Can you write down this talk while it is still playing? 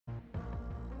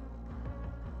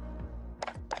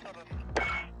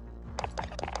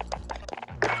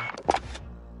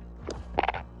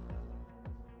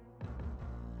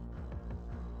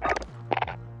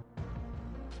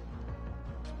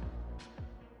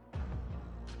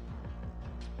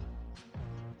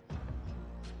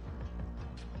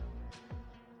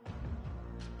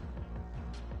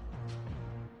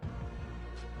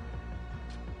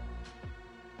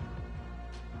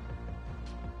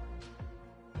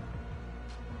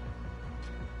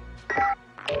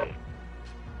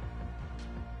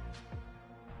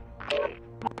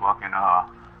Fucking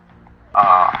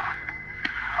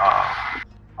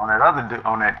on that other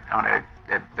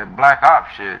that Black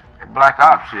Ops shit. That Black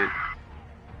Ops shit.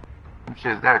 Them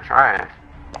shits they're trash.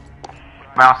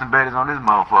 Bouncing betties on this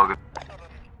motherfucker.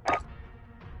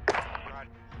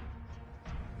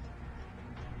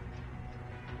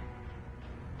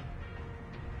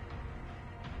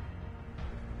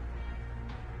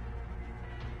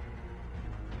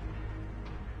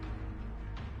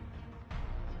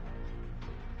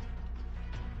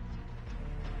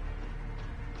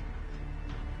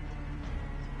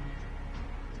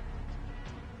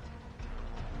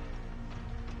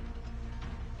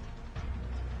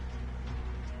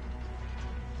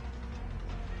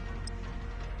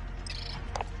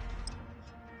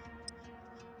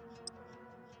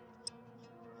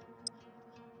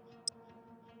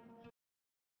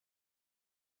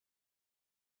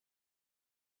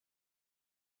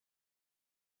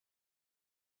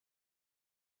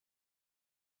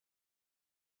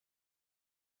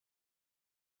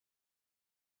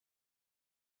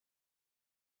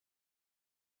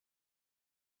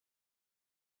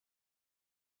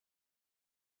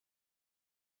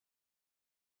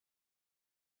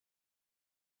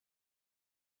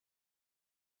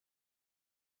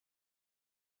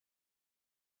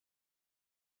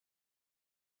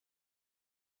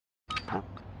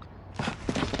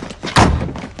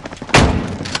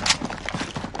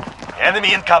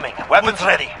 Enemy incoming. Weapons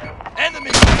ready.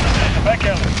 Enemy! Back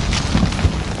alley.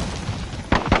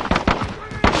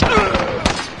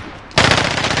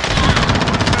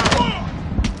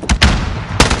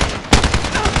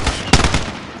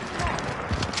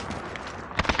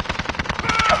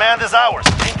 Command is ours.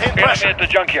 Maintain pressure. Enemy at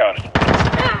the junkyard.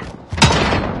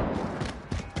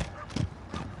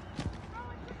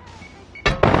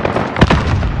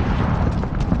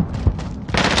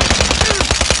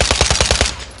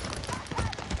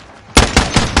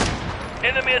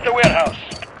 Enemy at the warehouse.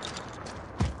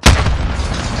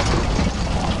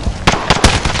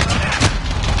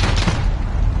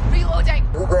 Reloading.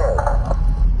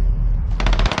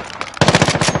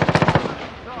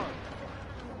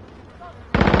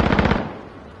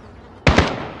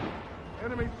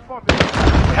 Enemy spotted.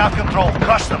 We have control.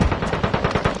 Crush them.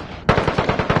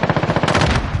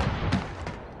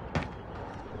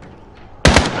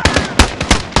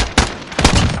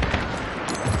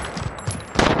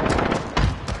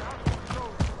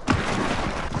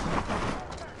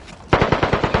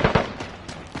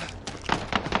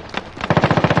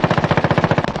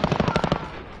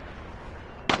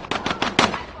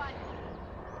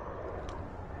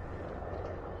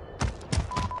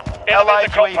 Allied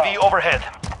UAV overhead.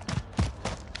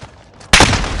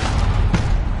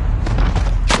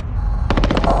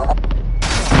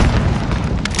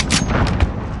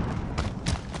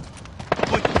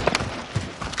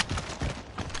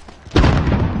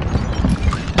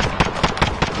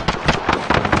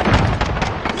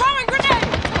 Throwing grenade!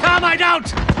 Thermite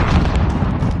out!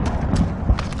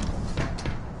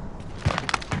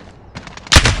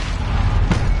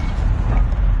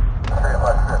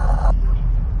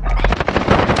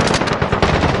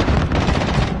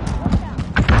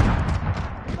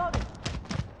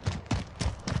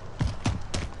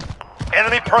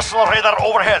 Enemy personal radar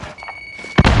overhead.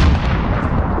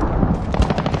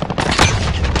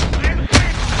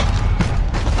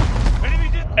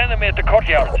 Enemy at the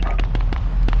courtyard.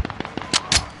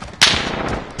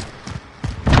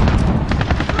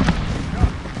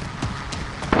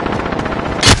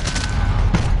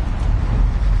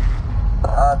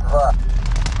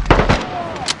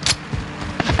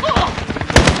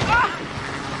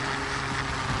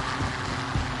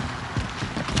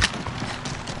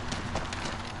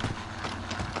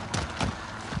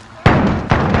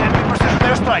 Enemy precision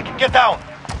airstrike. Get down.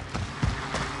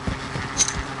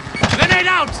 Grenade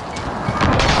out!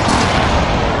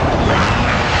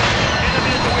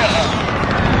 Enemy at the warehouse.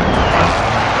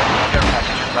 Care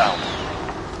package inbound.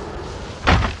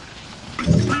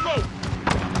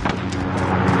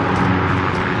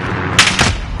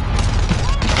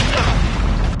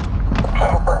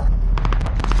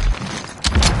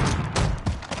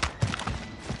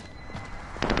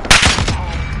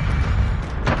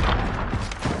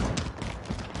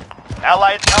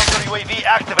 Allied counter UAV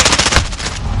activated.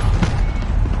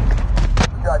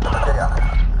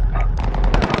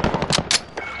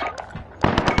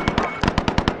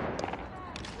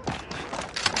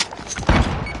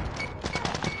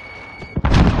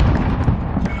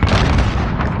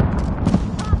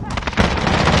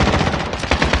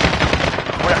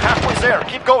 We're halfway there.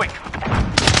 Keep going.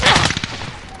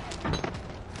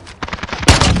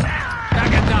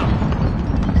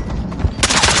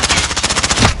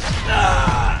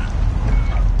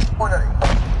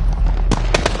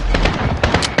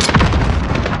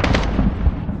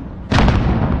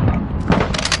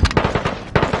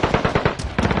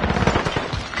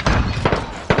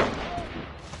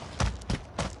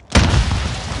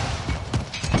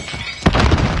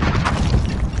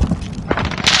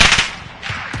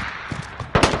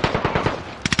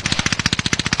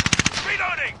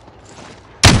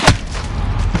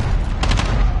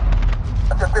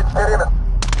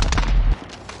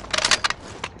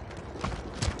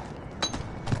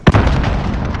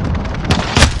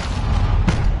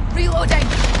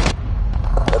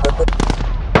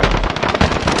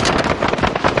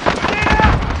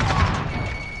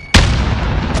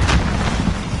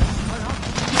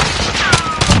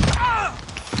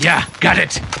 at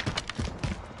it!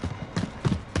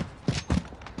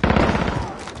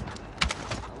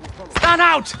 Stand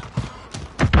out!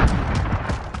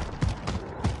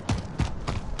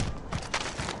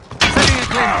 Setting a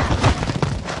grenade.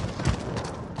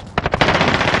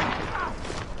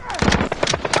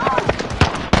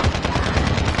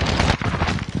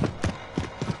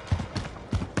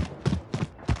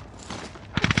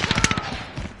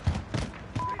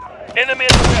 Enemy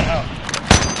at the warehouse.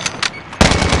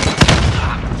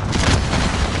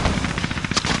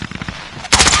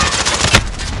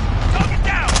 Target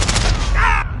down!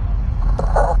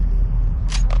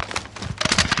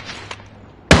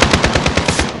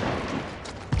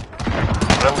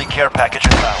 Friendly care package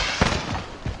inbound.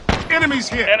 Enemies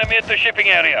here. Enemy at the shipping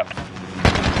area.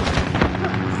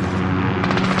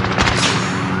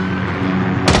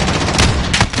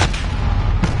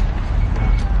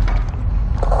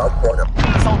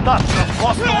 Soldat, we've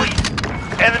lost the lead.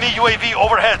 Enemy UAV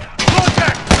overhead.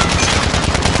 Contact!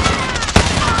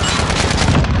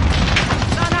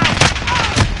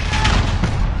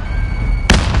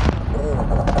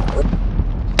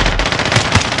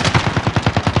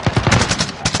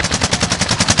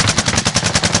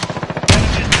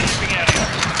 Enemy at the shipping area.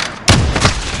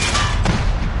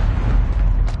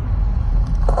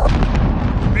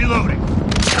 Reloading.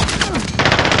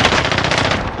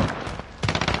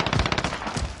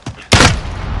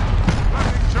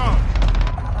 Planting charge.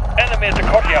 Enemy at the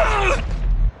courtyard.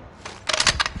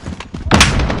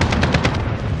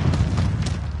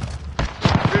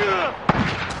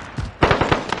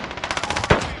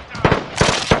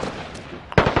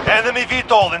 Enemy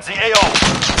VTOL in the AO.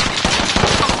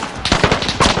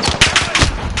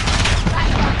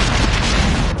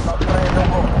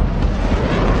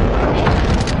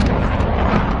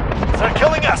 They're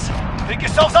killing us. Pick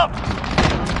yourselves up.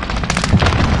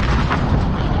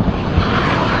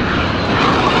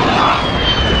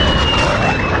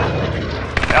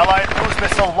 Allied cruise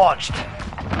missile launched.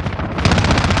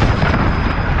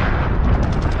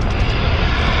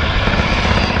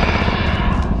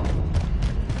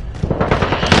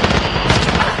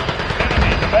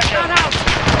 Stand out!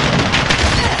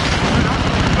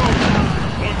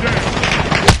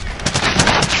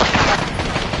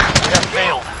 We have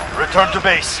failed. Return to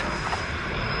base.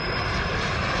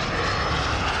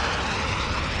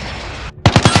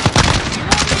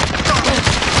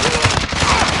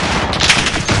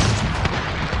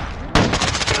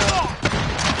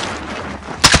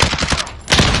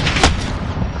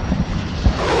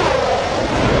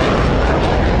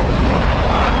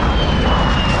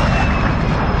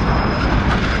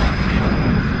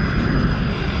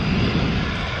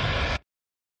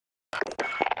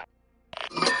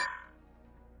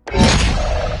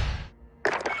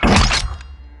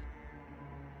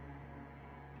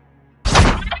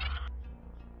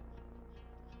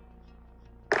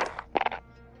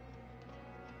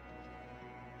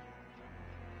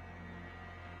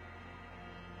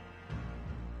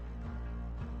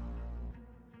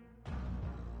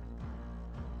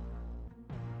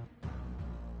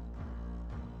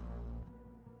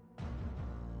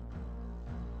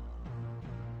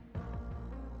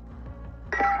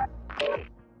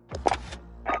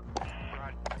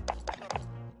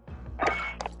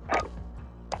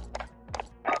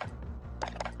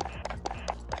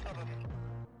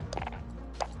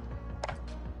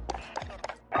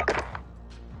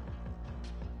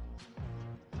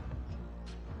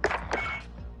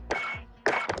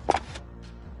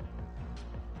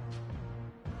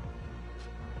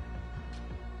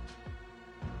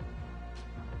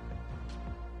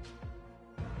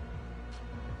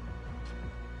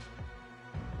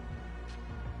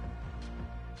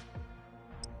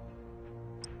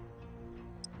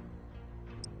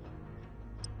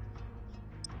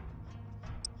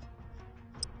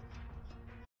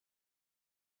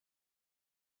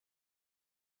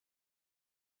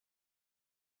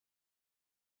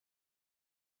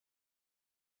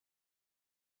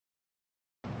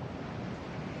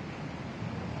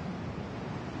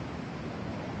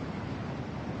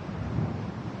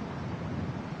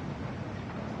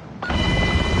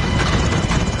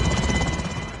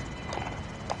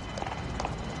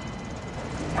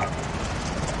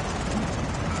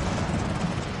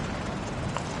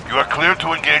 You are clear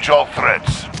to engage all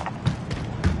threats.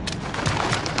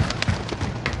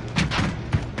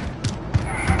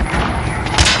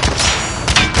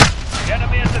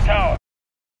 Enemy at the tower.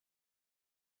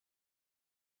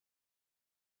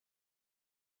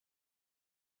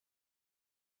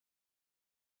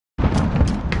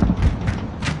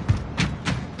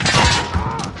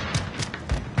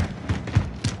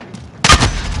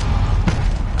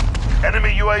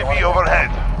 Enemy UAV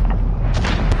overhead.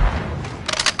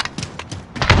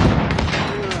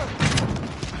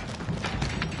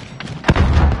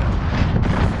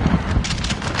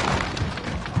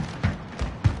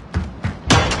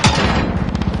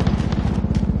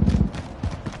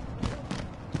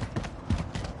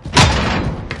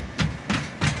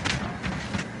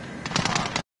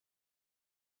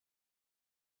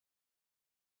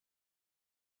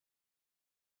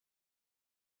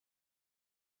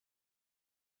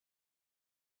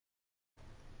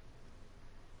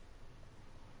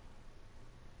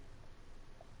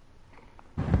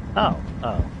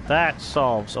 Oh, that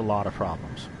solves a lot of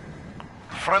problems.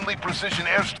 Friendly precision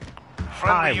air. I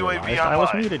Friendly UAV realized online. I was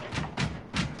muted.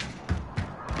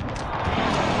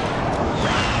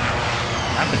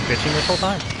 I've been bitching this whole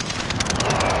time.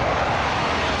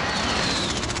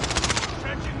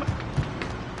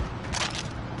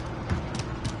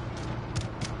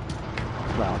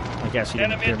 Well, I guess you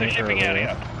didn't Enemy hear at the me shipping earlier.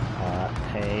 area.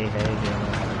 Hey, gamer,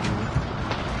 how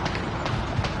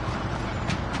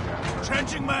are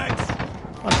Trenching mags. you?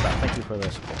 What's that? Thank you for the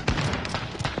support.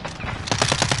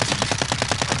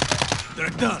 They're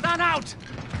done. Stand out!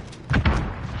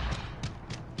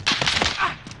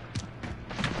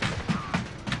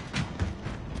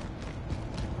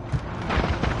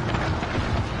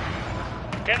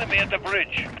 Enemy at the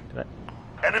bridge. Did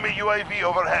Enemy UAV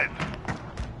overhead.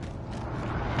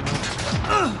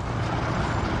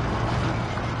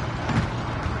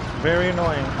 Very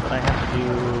annoying that I have to do.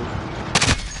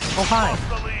 Oh hi! Lost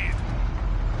the lead.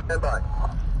 Stand by.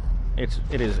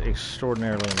 It is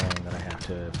extraordinarily annoying that I have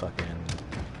to fucking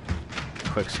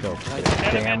quick scope to get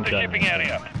a Enemy damn at the gun. shipping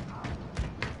area.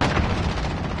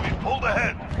 We pulled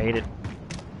ahead. Hate it.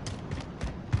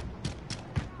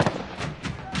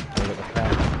 Hate it with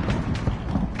that.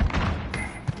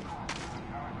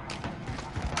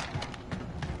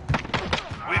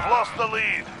 We've lost the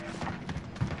lead.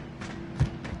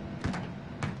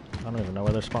 I don't even know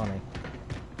where they're spawning.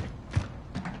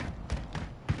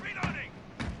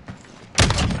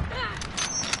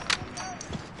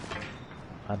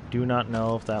 I do not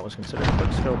know if that was considered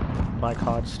quick scope by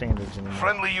COD standards anymore.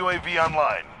 Friendly UAV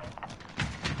online.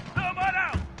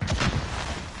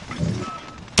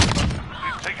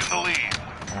 We've taken the lead.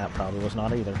 That probably was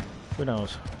not either. Who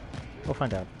knows? We'll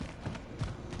find out.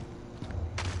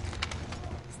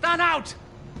 Stand out!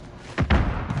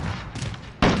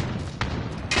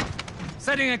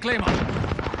 Setting a claymore.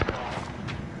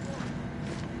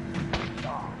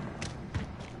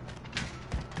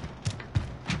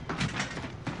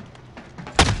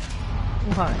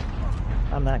 Oh, hi.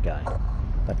 I'm that guy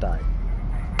that died.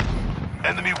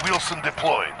 Enemy Wilson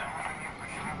deployed.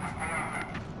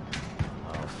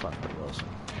 Oh, fuck the Wilson.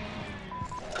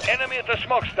 Enemy at the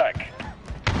smokestack.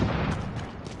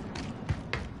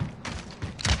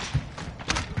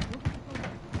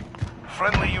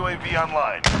 Friendly UAV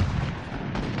online.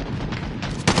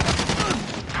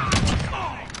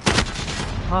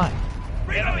 Hi.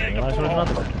 Enemy I at the realized there was pool.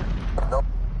 another one.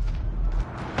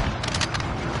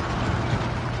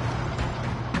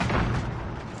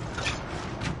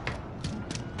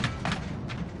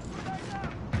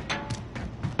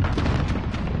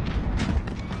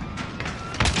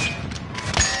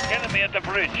 Enemy at the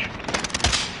bridge.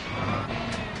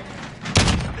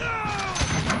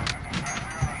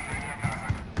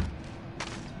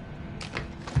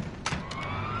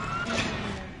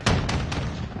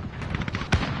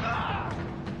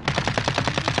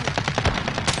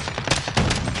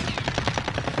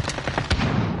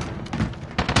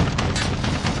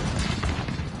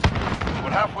 We're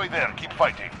halfway there. Keep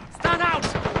fighting. Stand out!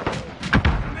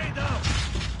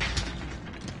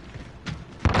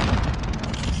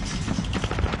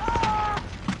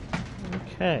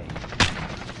 Okay.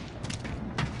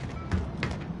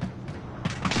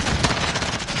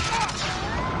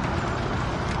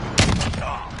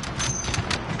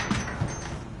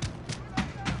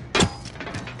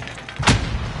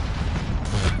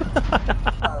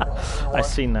 I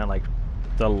seen that like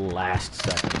the last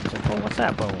second. I was like, oh, what's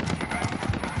that bone?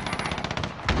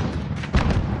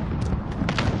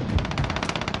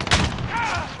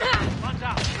 One's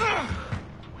out.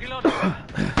 Reloading.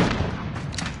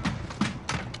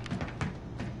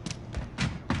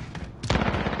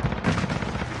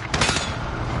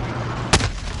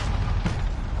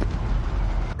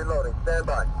 Reloading. Stand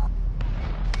by.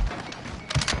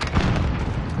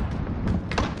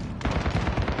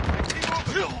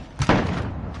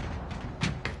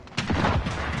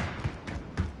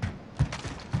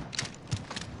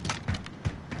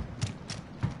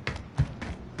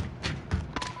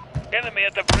 Enemy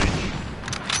at the bridge.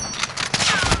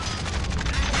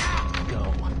 Go.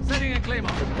 Planting a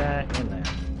claymore. Put that in there.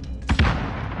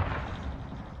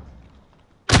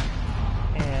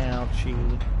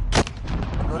 Ouchie.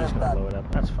 He's gonna blow it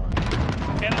up. That's fine.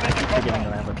 Enemy at the Forgetting compound.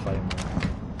 that I have a claymore.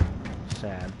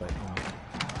 Sad, but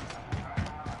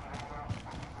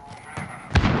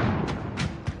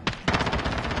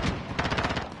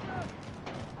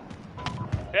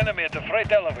Enemy at the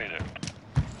freight elevator.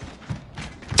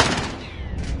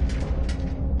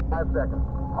 5 seconds.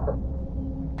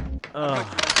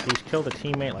 he's killed a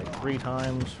teammate like 3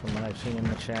 times from what I've seen in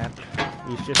the chat.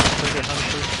 He's just a trigger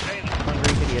hungry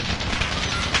idiot.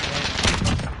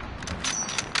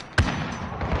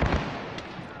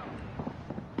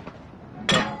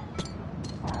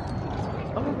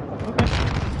 Oh, okay.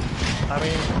 I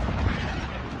mean,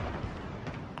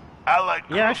 Allied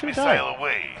Yeah, I cruise should've missile died.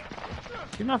 away.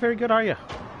 you're not very good, are you?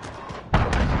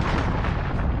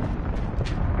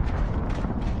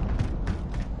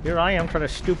 Here I am trying to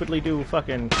stupidly do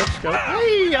fucking quickscope.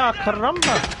 Hey,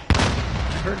 caramba!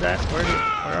 I heard that. Where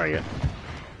are you?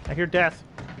 I hear death.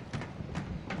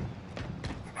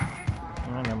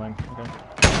 Oh, never mind. Okay.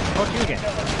 Oh, it's you again.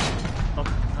 Oh.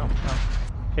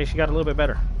 Okay, she got a little bit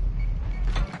better.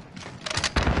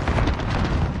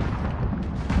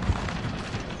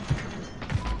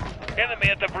 Enemy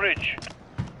at the bridge.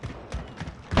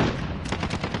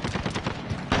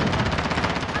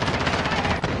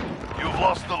 You've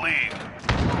lost the lead.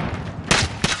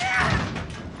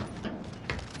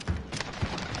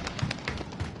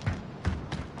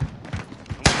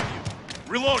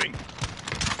 Reloading.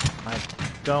 I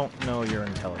don't know your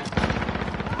intelligence.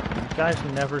 You guys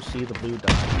never see the blue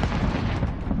dot.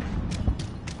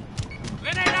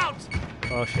 Grenade out!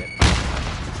 Oh shit.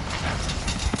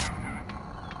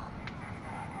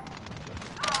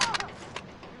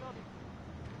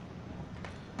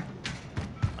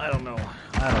 I don't know.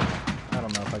 I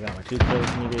don't know if I got my 2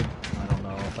 kills needed. I don't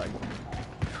know if I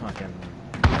fucking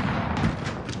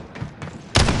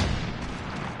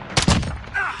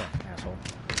asshole.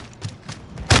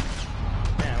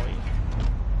 Now we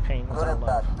pain Good without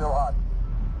love. impact. Still hot.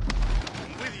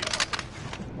 I'm with you.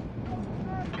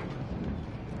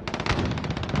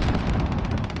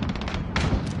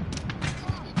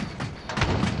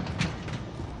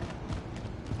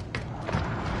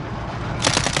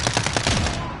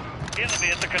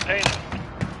 Enemy at the container.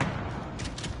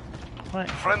 What?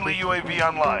 Friendly UAV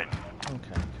online.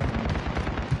 Okay.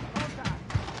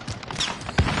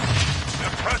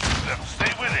 They're pressing them.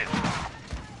 Stay with it.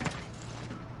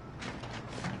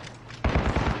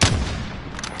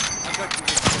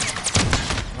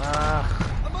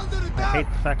 I'm under I attack. hate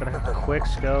the fact that I have to quick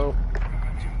scope.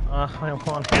 I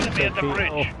want it Enemy to at the be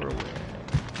bridge. over with.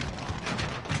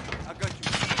 I got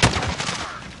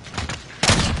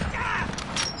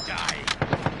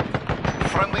you.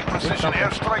 Friendly precision something.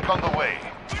 airstrike on the way.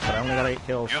 But I only got 8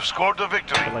 kills. You've scored the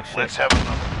victory. Feel like shit. Let's have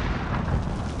another.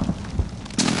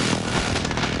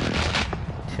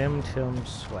 Tim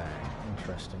swag.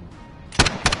 Interesting.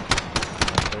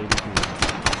 Baby dude.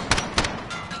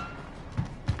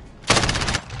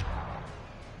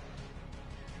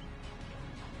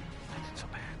 I did so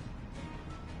bad.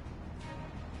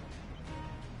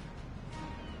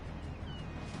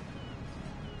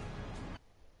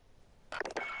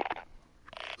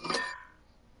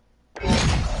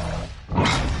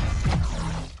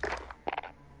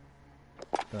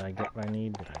 Did I get what I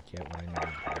need? Did I get what I need?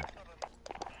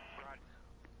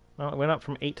 Well, it went up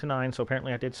from 8 to 9, so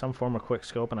apparently I did some form of quick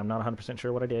scope, and I'm not 100%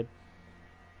 sure what I did.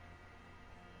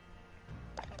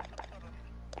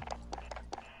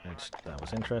 That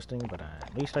was interesting, but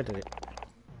at least I did it.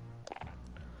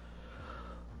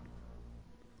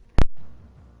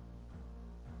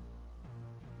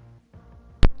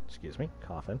 Excuse me,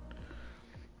 coughing.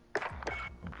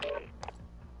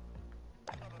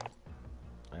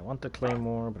 I want the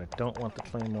claymore, but I don't want the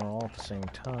claymore all at the same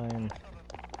time.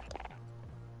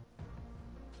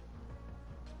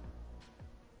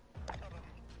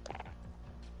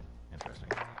 Interesting.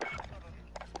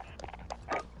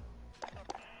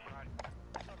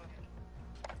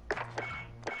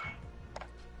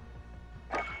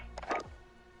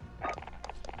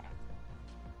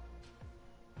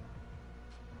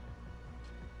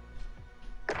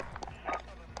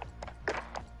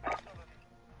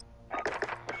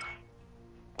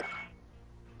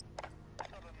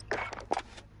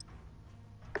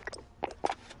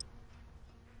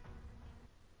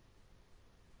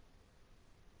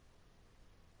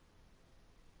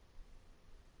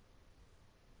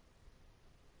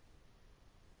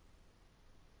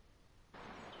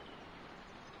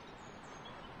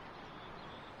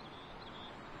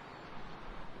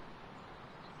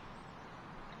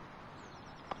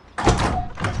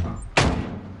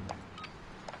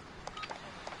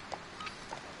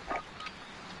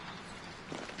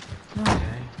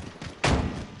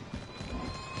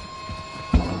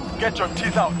 Get your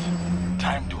teeth out.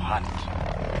 Time to hunt.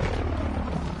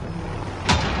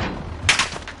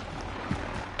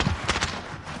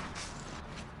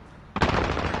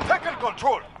 Taking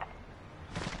control.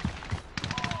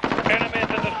 Enemy at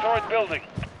the destroyed building.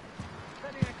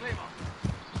 Sending a claymore.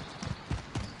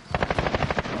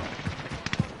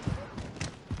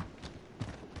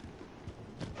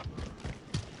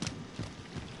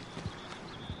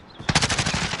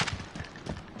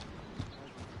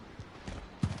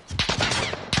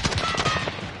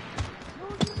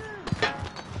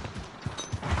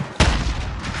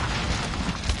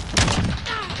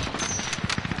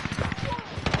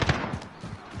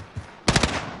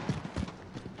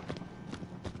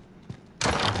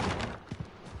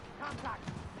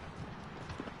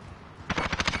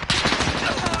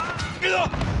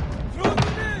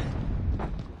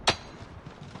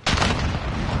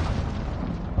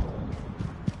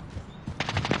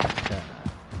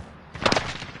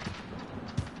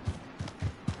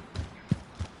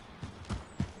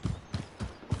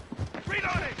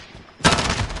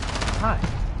 Hi.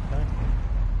 Okay.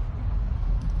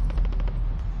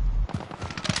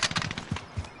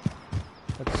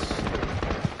 Let's.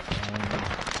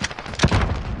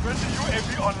 Friendly UAV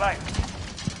online.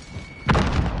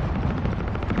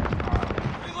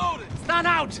 Reloading. Stand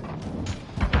out!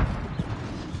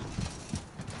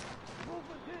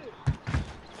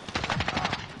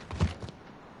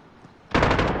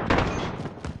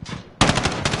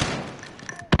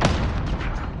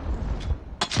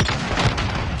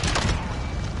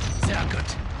 Sehr gut.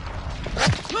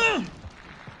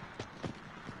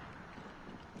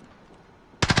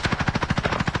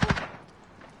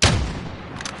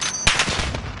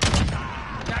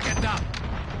 Target down.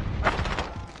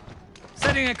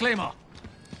 Setting a claymore.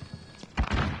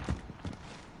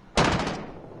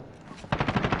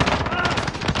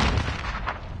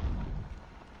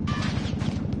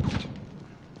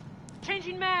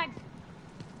 Changing mags.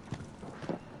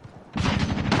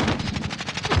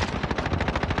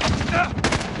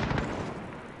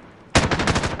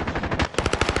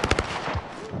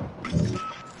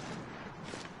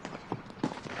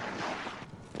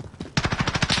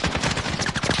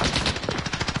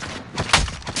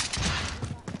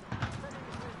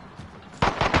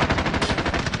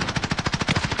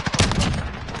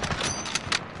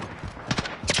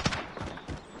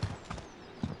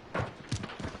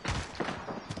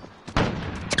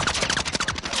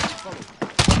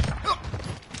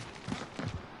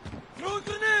 Throw a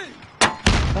grenade.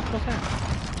 What was that?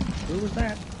 Who was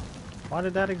that? Why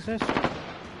did that exist? Okay,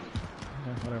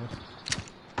 whatever.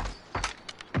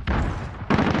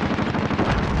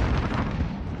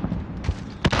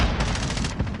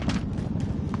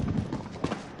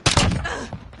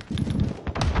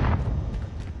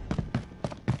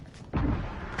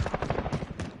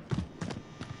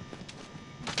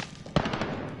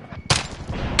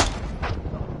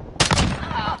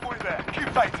 Halfway there. Keep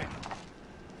fighting.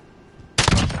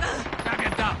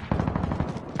 Target down.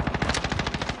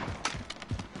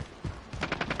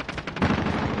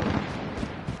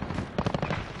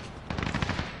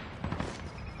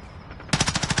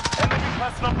 Enemy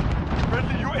personal.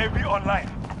 Friendly UAV online.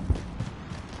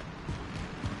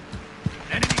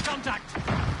 Enemy contact.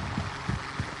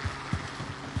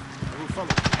 I will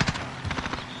follow.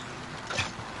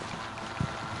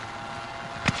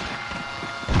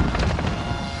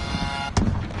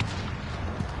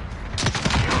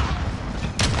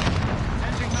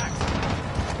 Changing mags.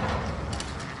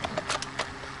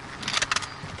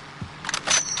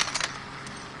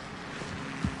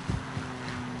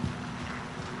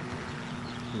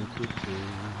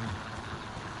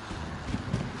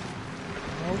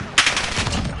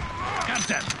 Got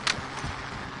them.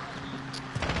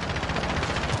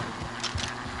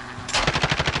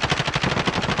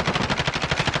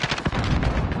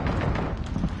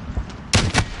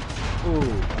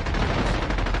 Ooh.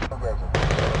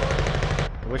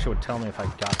 I wish it would tell me if I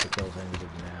got the kills I needed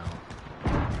now.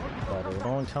 But it would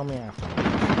only tell me afterwards.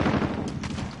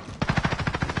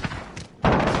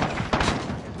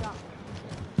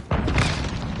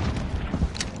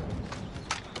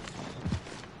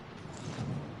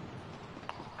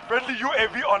 Friendly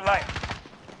UAV online.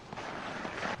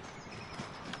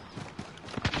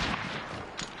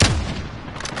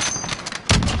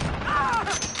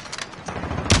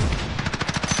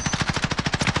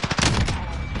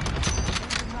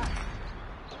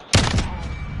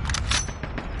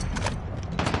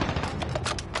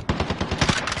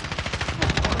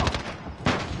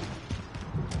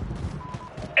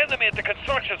 Enemy at the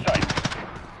construction site.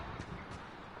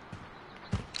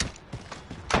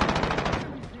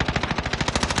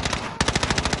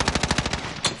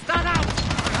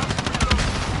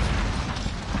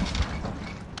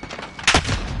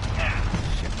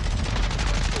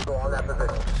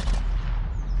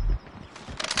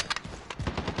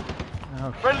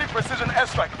 Okay. Friendly precision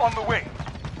airstrike on the way.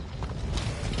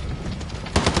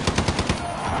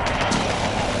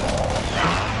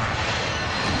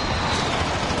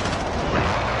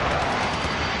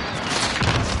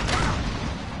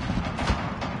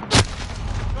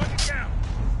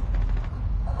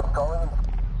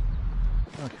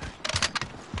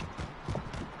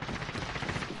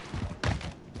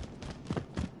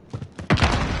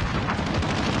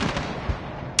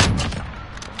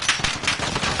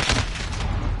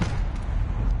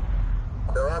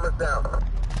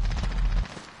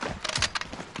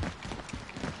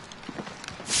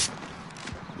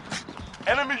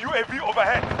 Enemy UAV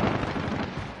overhead.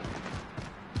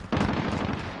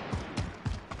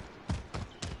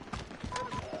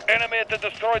 Enemy at the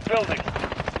destroyed building.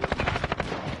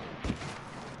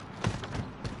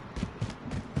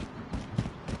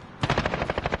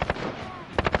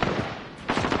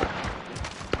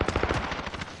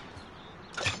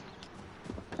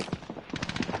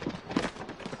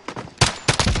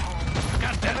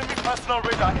 Enemy personal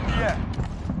radar in the air.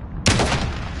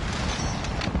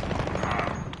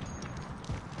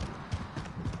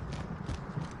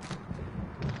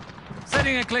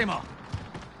 Setting a claymore.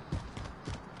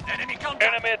 Enemy contact.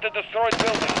 Enemy at the destroyed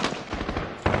building.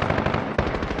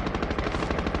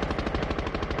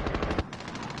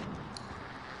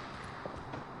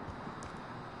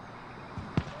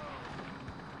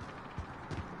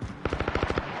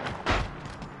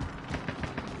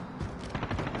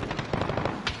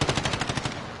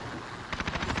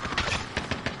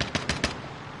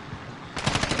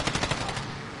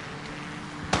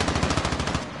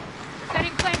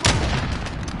 Setting claymore.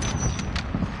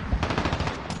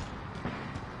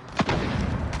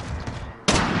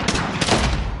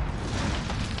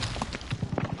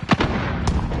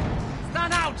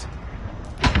 Stand out.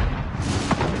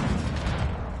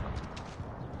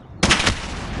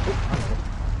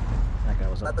 That guy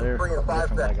was up there.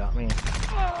 Different guy got me.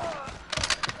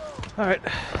 All right.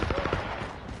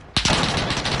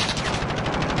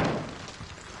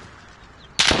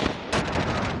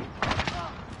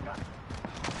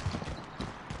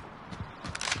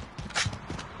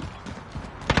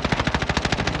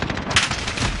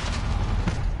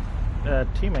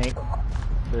 Teammate,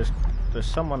 there's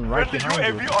someone right Friendly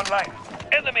behind UAV you. online.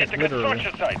 Enemy at the Literally.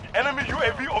 construction site. Enemy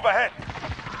UAV overhead.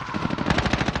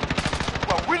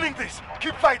 We're winning this.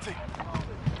 Keep fighting.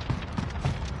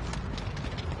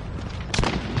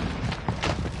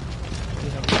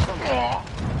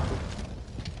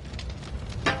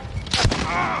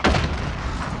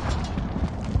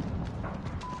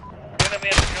 Enemy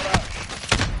at the garage.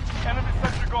 Enemy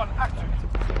sentry gun active.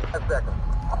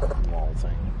 Wall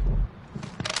thing.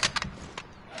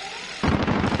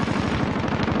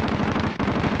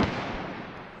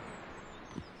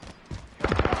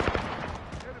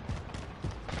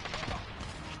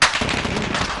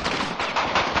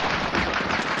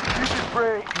 This is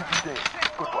Prey each day.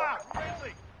 Goodbye.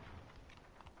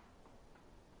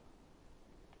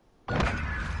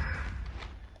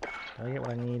 Did I get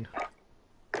what I need?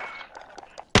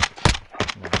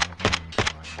 No,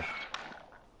 fine.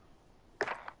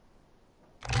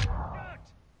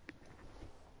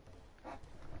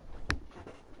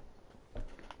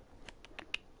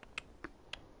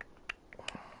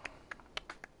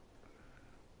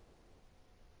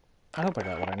 I hope I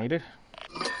got what I needed.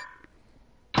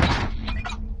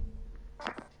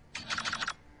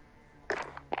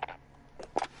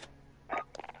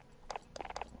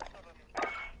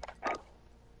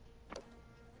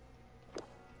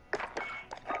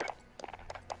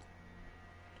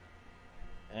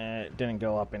 It didn't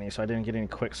go up any, so I didn't get any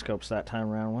quick scopes that time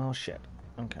around. Well, shit.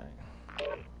 Okay.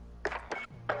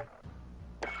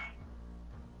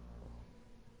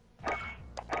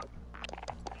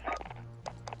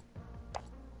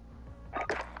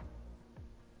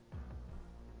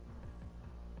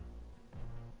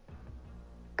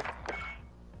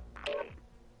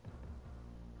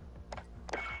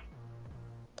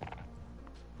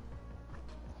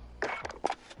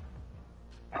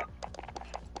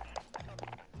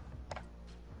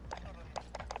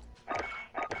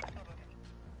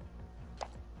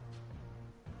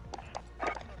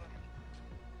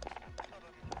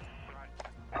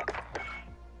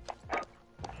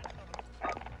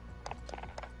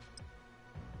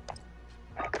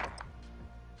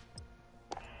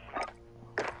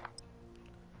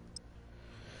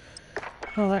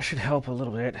 Well, that should help a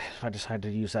little bit if I decide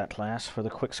to use that class for the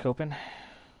quick scoping.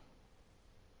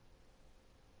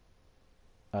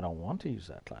 I don't want to use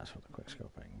that class for the quick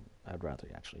scoping. I'd rather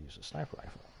actually use a sniper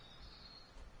rifle.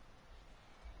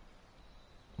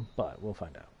 But we'll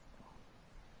find out.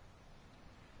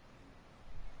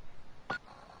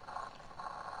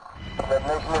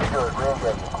 Detonation is good.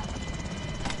 Re-engaging.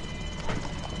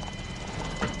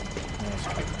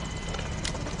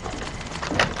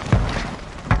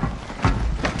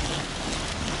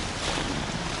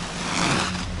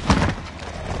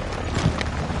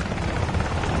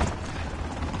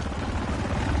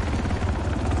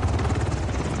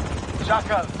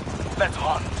 Jackal, let's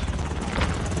hunt.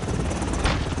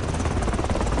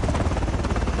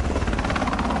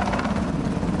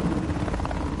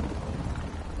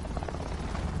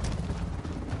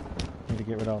 Need to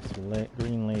get rid of the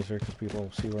green laser because people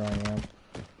see where I am.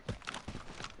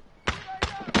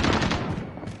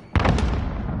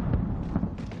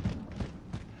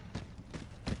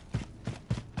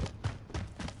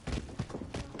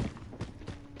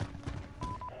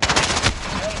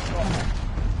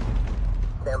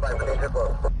 Stand by for danger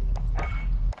close.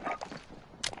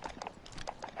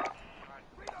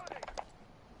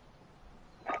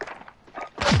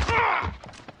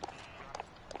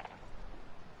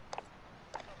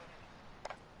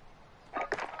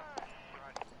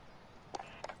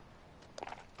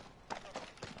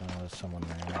 There's someone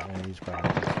there. Yeah, he's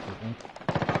probably shooting.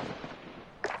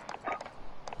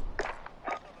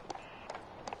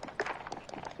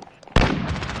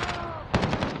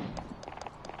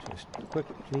 Just quick,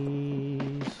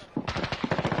 please.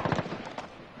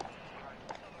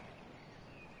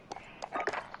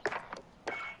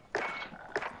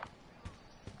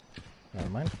 Never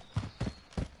mind.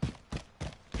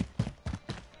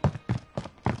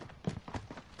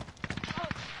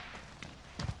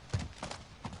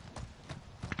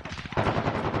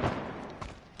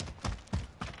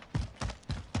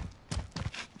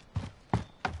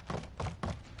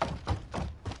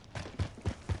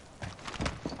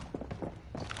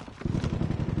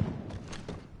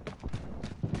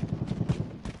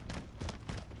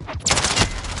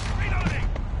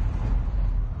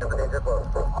 Danger close.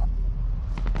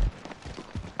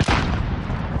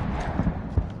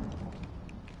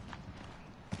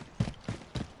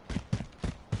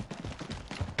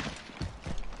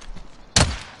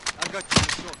 I got you.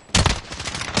 Short.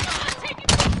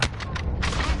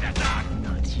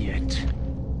 Not yet.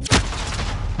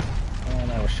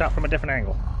 And I was shot from a different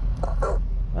angle.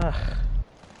 Ugh.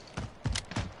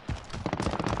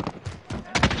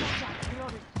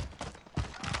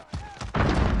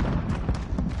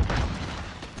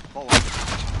 Follow.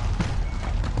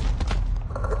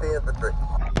 Get the infantry.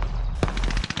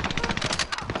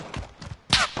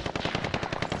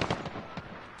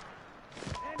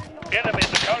 Enemy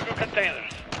in the cargo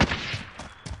containers.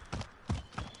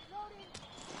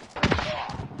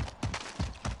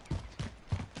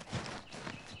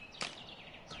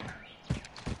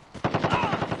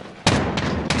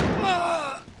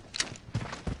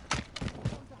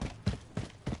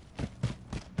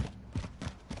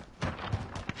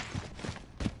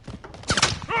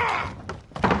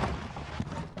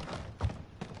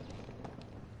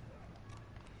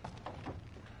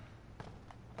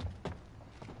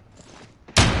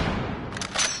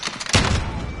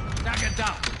 Target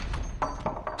down.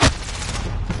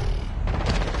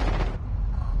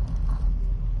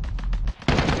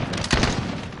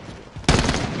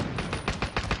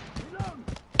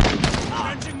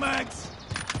 Changing mags.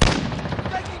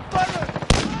 Taking fire!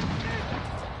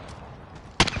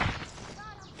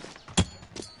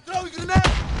 Throwing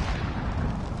grenade!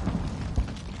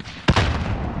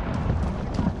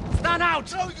 Stand out.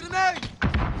 Throwing grenade!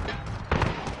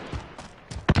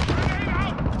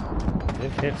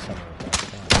 It hit someone with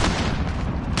that.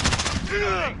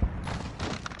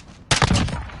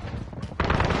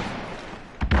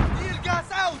 Tear gas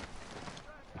out!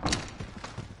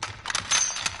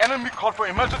 Enemy call for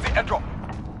emergency airdrop.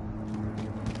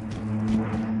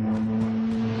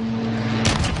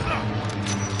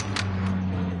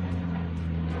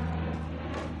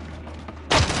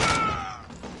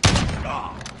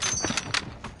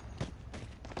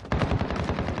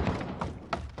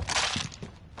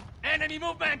 Enemy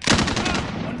movement.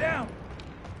 One down.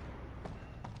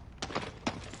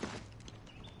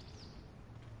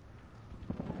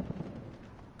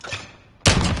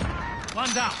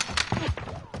 One down.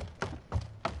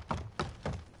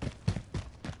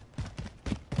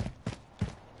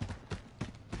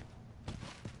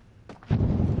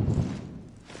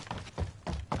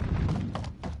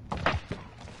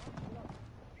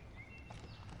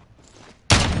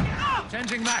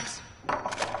 Changing max.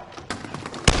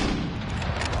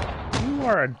 You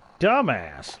are a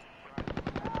dumbass.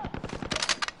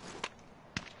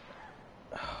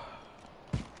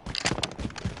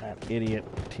 That idiot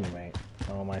teammate.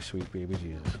 Oh, my sweet baby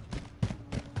Jesus.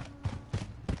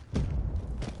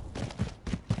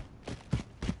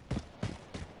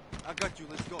 I got you.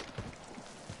 Let's go.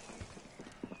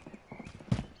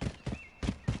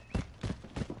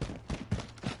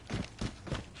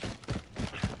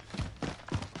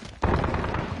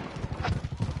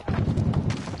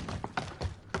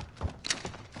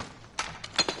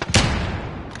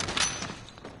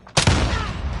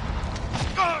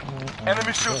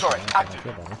 Enemy shield turret active.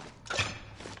 Good one.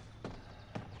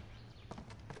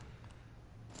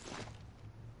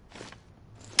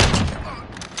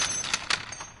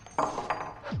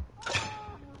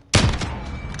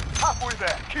 Halfway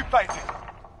there. Keep fighting.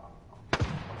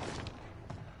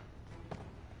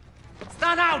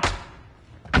 Stand out!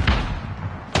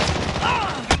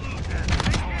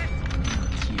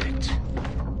 Idiot.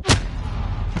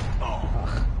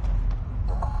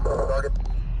 Target.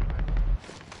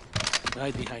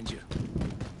 Right behind you.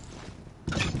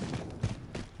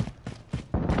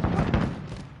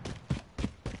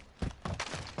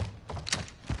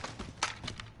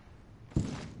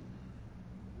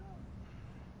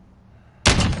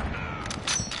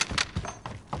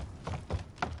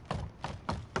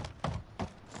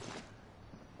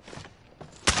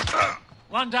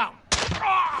 One down.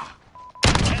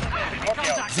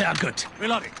 They are good.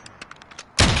 Reloading.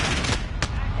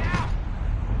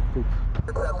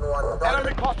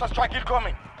 Enemy cluster strike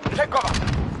incoming. Take cover.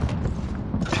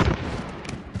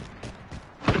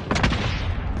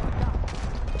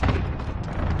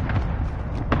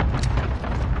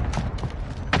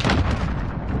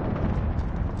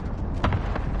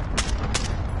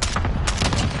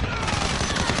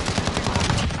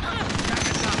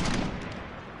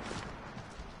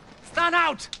 Stand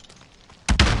out!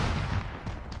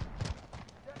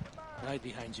 Right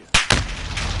behind you.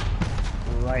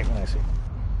 Right when I see.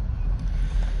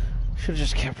 Should have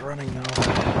just kept running though.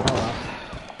 Oh well.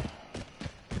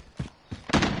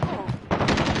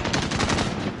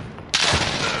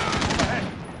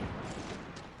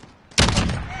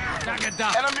 Target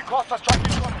down. Enemy cluster strike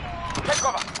incoming. Take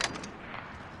cover.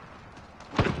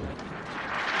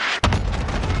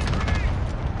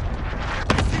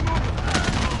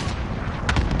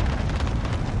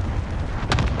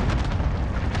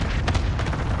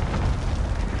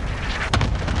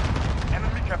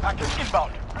 Enemy care package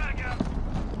inbound.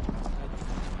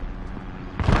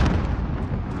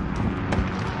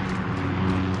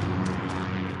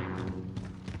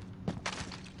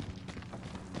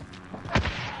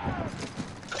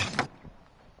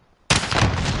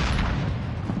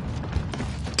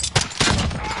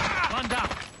 One down.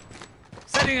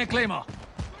 Setting a claymore.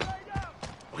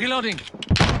 Reloading.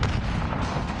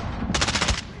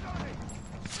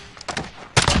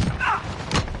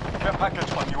 Care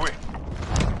package on your way.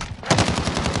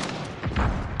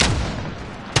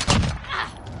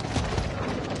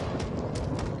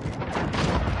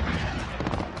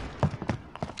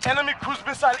 Enemy cruise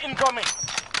missile incoming.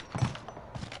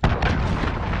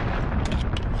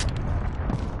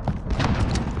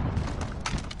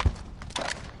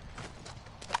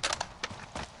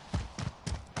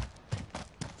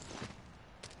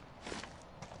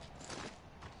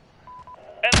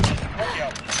 Enemy in the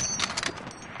courtyard.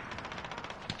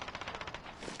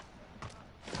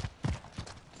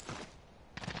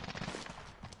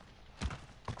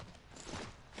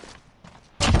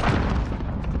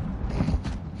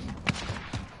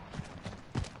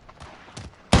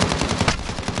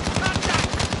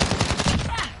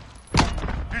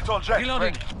 Beetle jet.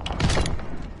 Reloading.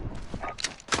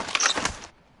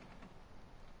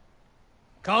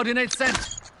 Coordinates sent.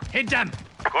 Hit them.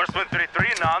 Course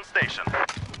 133 now on station.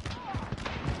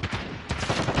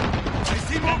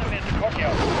 Enemy in the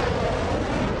courtyard.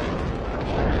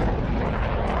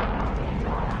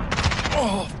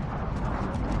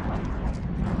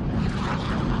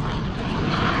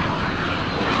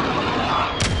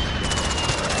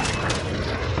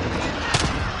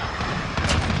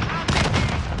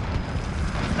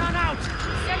 Stand out.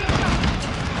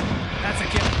 That's a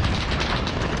kill.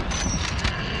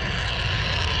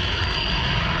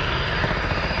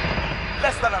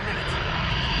 Less than a minute.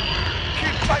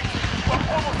 Keep fighting. We're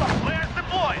almost up. Players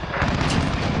deployed.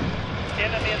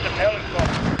 Enemy in the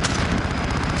helicopter.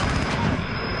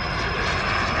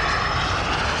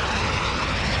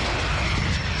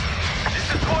 This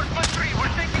is Course 1-3.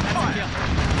 We're taking fire.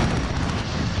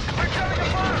 We're carrying a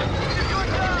fire. Keep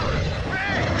going down.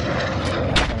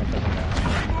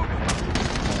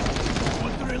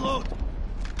 Want to reload.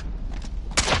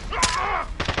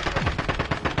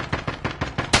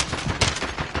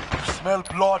 Smelled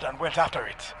blood and went after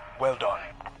it. Well done.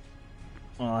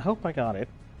 Well, I hope I got it.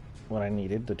 What I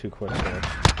needed, the 2 quick search.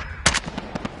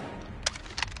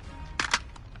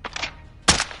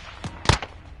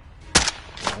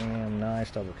 I am not Nice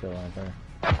double kill right there.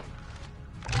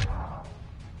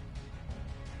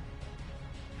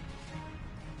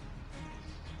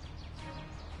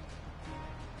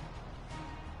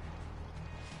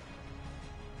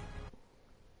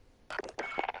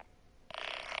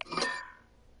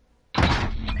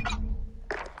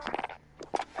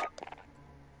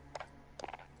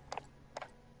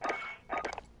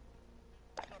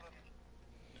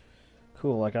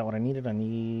 Cool, I got what I needed. I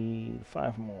need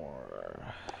 5 more.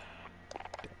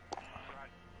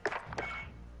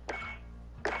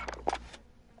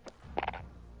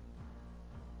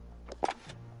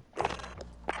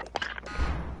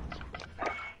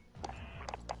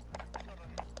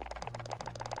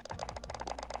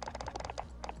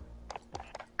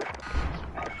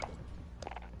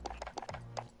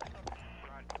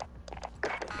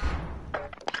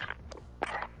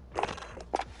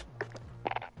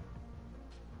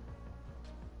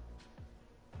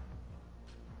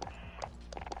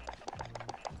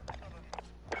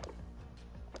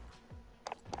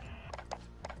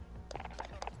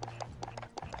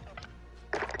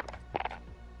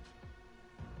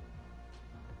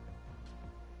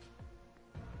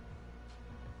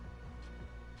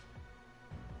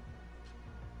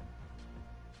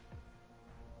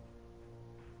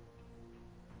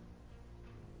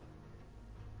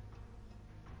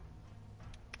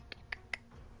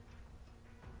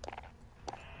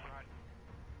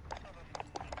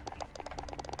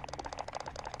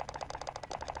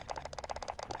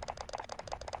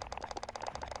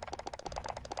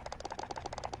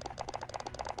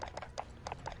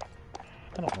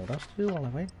 I don't know what else to do while I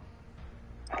wait.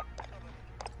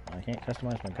 I can't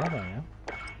customize my gun right now.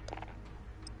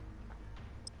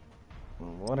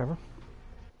 Whatever.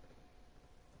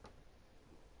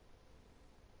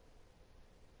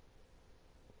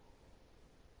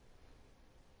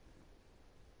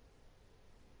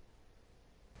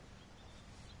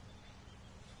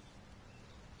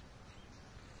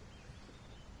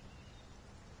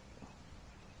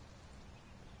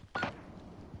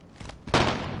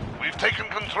 We've taken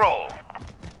control.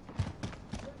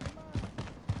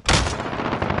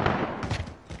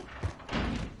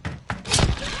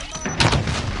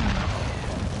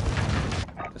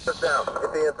 Sit down.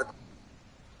 Get the infantry.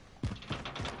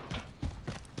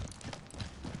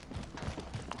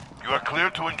 You are clear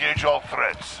to engage all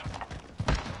threats.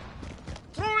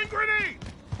 Throwing grenade!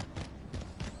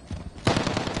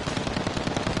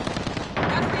 I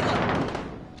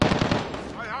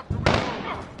have to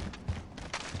reload.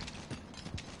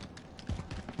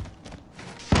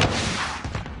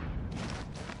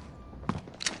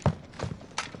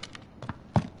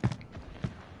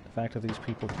 The fact that these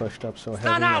people pushed up so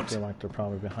heavy, I feel like they're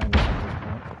probably behind us at this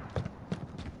point.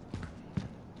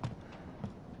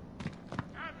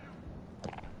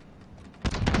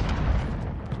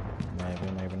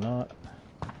 Maybe, maybe not.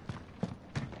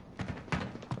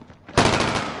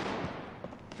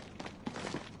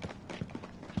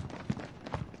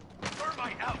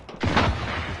 Thermite out!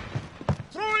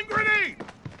 Throwing grenade!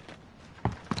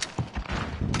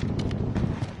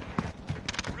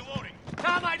 Reloading.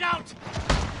 Thermite out!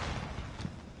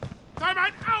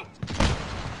 Thermite out!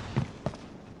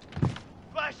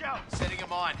 Flash out! Setting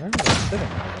him on. Where are they sitting?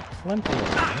 There's plenty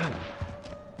of them.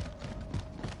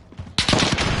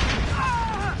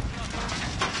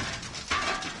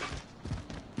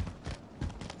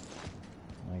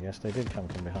 I guess they did come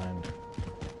from behind.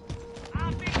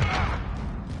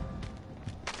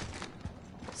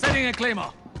 Setting a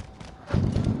claymore.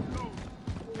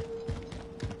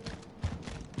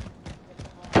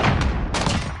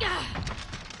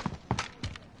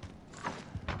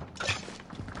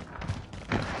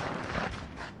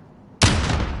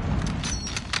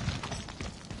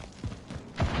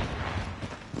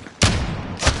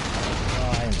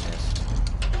 Oh, I missed.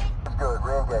 Good.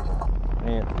 Re-engaging.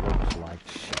 It looks like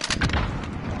shit.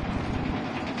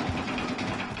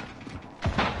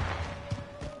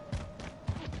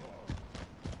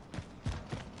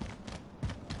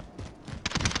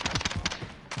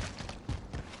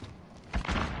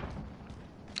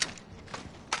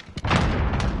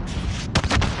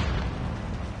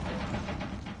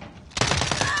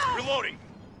 Reloading.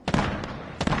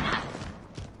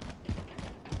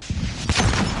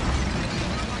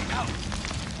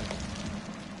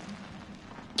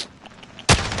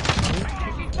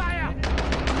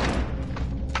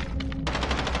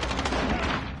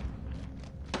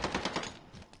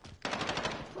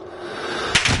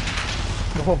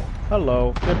 Oh,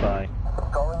 hello. Goodbye.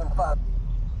 Calling in 5.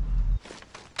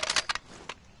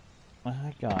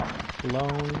 I got blown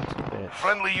to bits.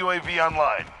 Friendly UAV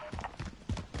online.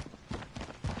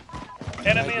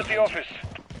 Enemy at the office.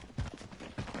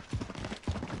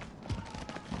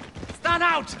 Stand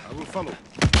out! I will follow.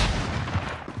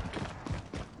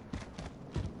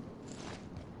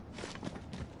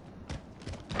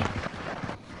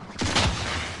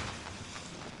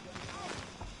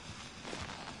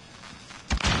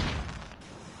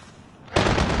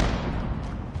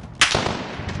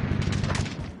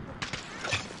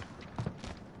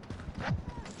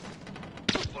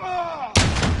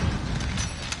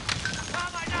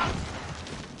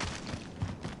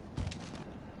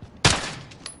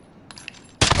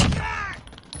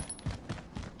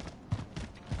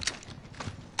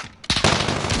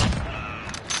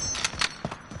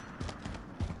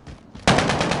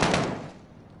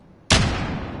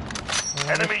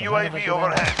 Enemy UAV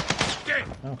overhead.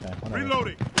 Okay, whatever.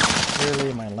 Reloading.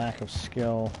 Clearly, my lack of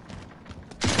skill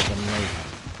is amazing.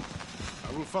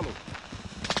 I will follow.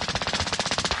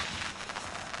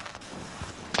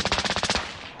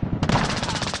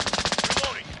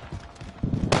 Reloading.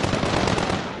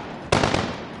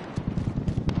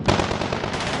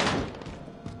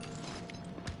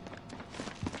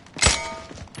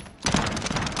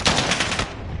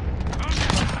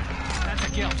 That's a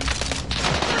kill.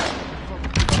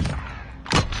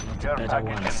 Care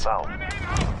package inbound.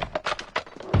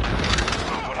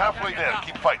 We're halfway there.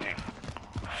 Keep fighting.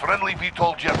 Friendly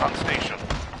VTOL jet on station.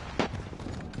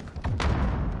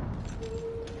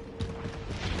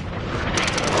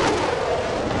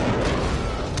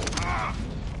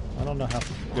 I don't know how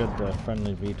good the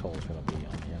friendly VTOL is going to be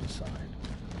on the inside.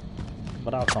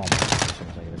 But I'll call him as soon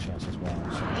as I get a chance as well.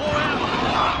 So.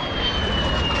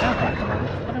 Not at the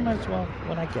moment, but I might as well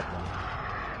when I get one.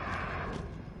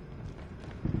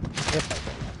 If I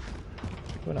get one.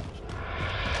 Who knows?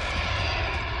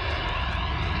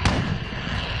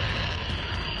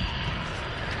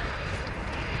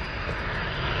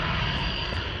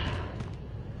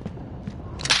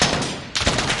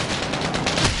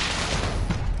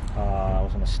 I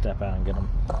was going to step out and get him.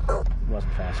 It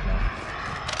wasn't fast enough.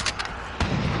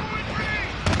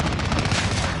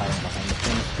 Hiding behind the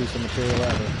thinnest piece of material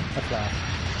ever. That's why.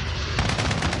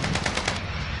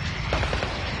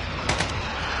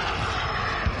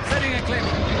 Setting a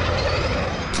claymore.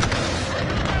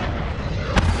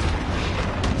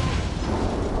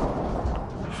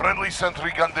 Friendly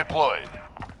sentry gun deployed.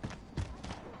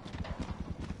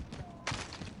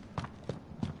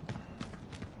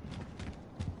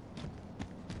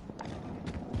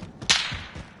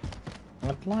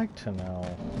 I'd like to know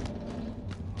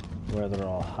where they're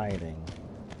all hiding.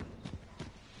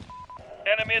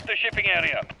 Enemy at the shipping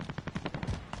area.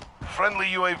 Friendly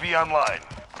UAV online.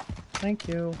 Thank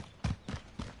you.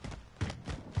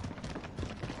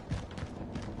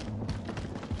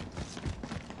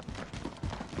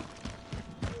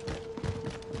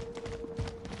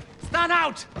 Stand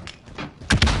out!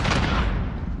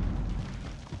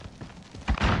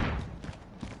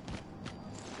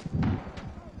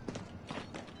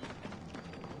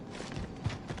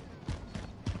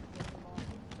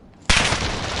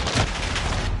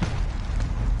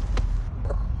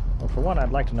 Well, for one,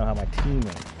 I'd like to know how my team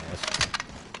is.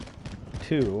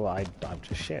 Two, I'm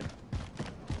just shit.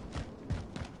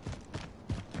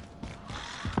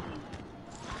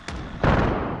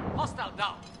 Hostile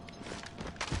down.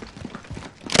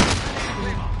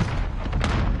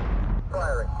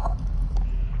 Firing.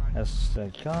 As a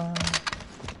guy,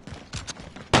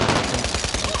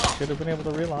 should have been able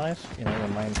to realize, you know,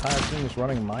 when my entire team is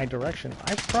running my direction,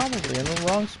 I'm probably in the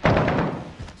wrong spot.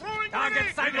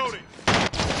 Target sighted. Reloading.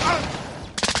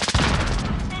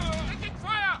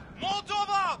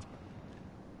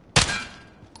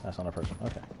 That's not a person.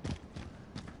 Okay.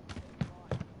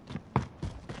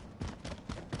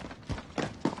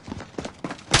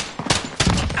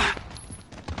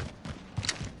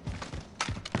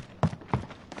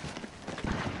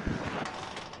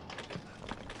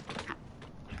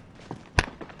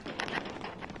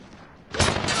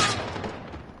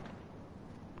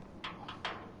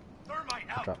 Thermite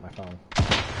out. Drop my phone.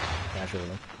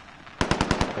 Casually.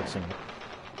 Fixing it.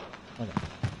 Okay.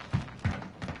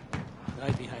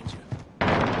 Right behind you.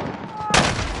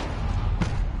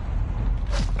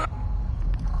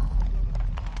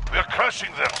 We're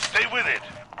crushing them. Stay with it.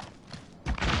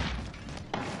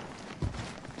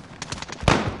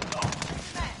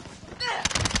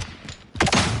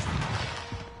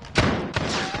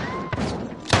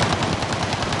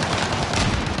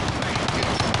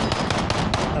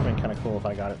 That'd been kind of cool if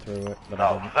I got it through it, but I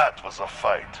Now didn't. that was a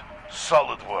fight.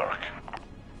 Solid work.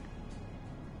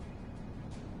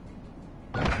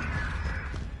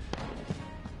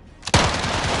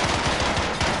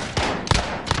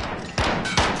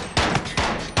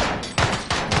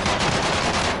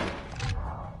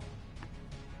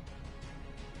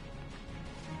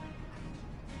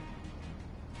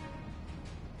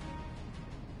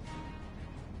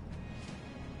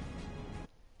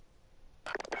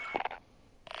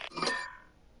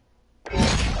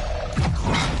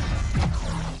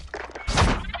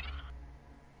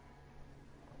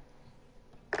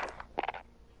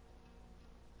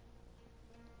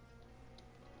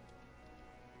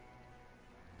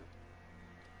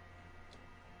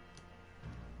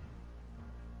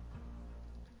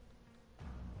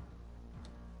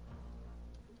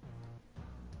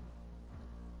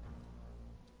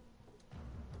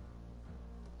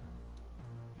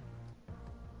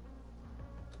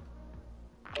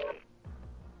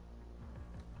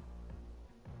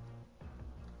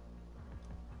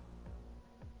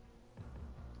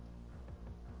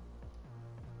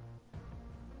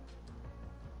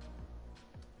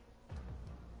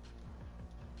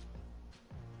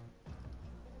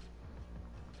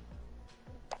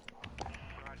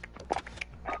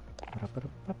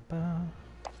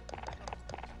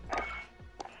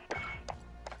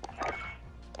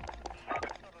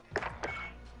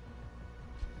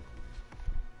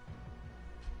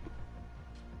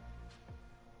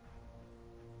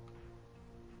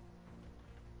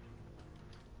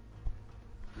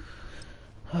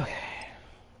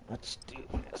 Let's do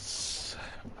this.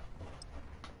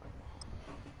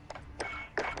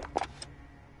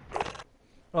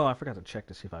 Oh, I forgot to check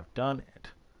to see if I've done it.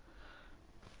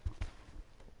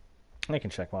 I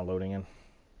can check while loading in.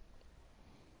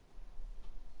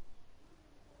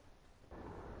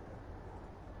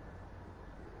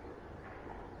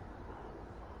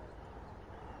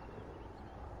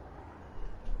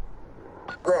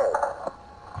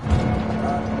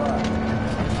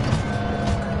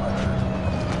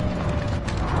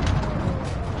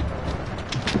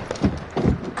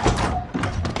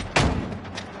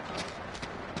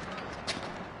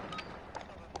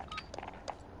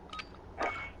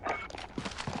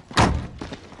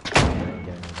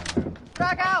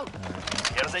 Frag out!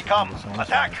 Here they come.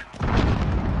 Attack!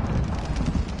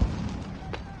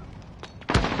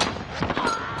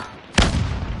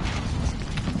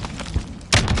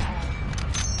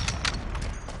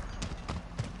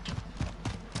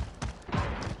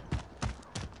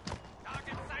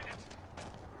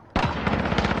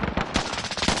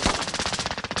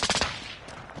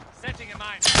 Setting a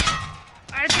mine.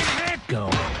 I can hit. Go.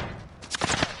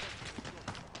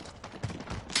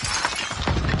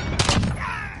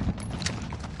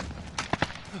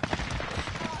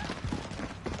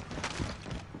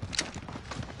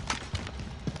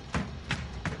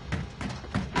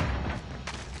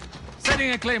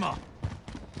 Setting a claymore.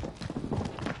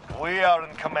 We are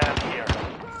in command here.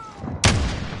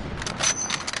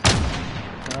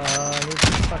 I need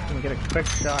to fucking get a quick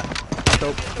shot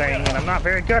scope thing, and I'm not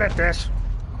very good at this.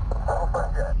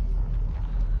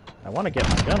 I want to get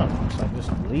my gun on, so I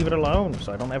just leave it alone,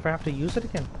 so I don't ever have to use it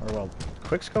again. Or, well,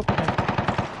 quick scope again.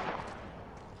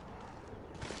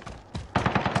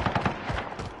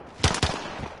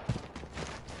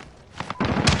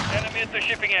 Enemy at the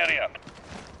shipping area.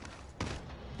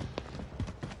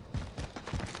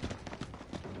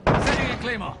 Setting a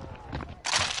claymore.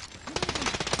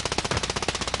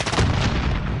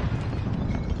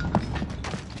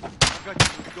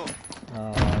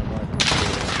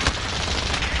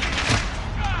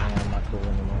 I'm not cool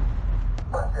anymore.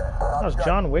 I was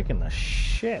John Wicking the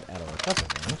shit out of a couple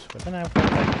things, but then I went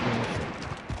back to doing this shit.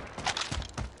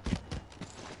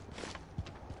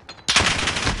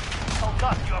 Hold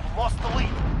up, you have lost the lead.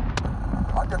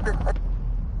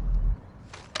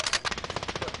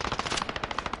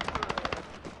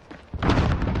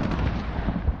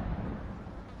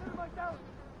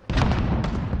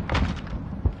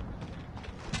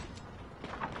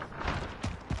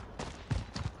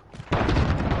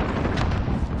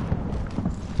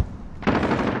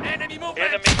 Enemy movement.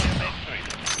 Enemy in Main Street.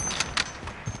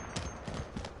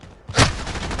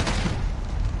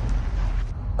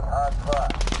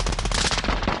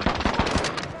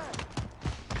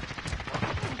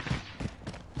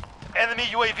 Enemy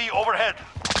UAV overhead.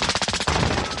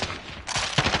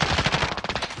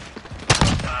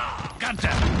 Gun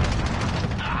down.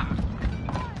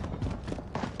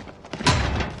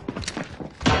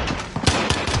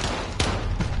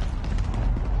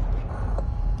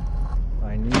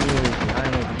 I knew it was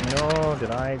behind me. No,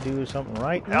 did I do something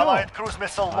right? No. Allied cruise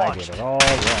missile I launched. did it all wrong.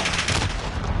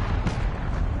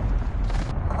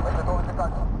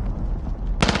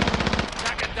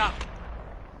 Target down.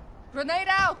 Grenade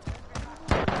out!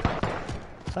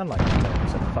 Sound like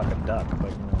it's a fucking duck, but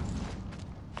you know.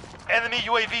 Enemy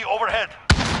UAV overhead.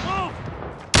 Move.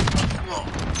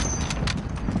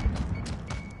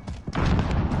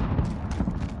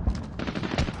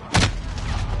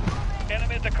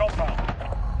 Enemy at the compound.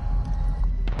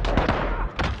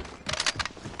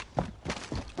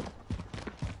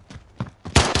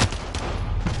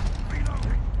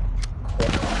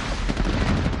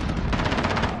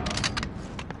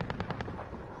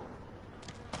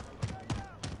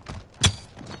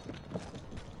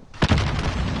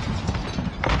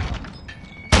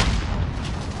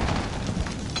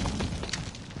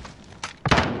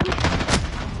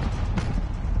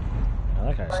 I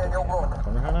like how I still came around the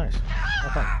corner. How nice.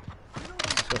 Have fun.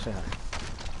 Let's go say hi.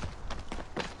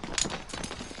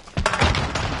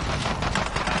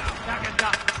 Target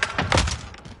down.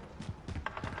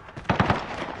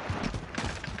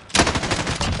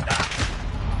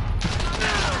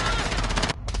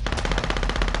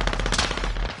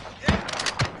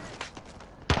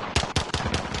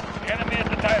 Enemy at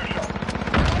the tire shop.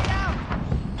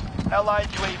 Allied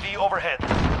UAV overhead.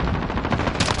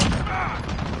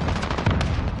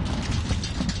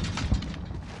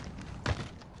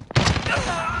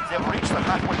 They have reached the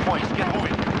halfway point. Get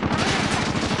moving.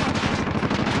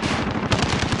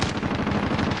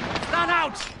 Stand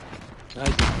out.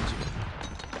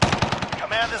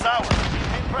 Command is ours.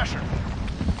 Maintain pressure.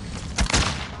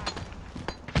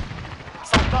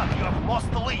 Soldat, lost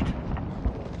the lead.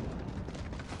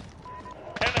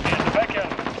 Enemy in the back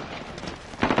end.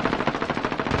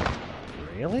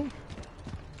 Really?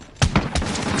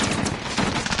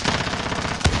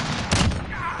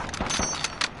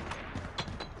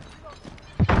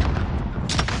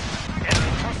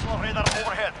 Enemy personal radar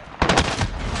overhead.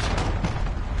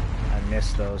 I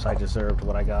missed those. I deserved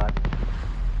what I got.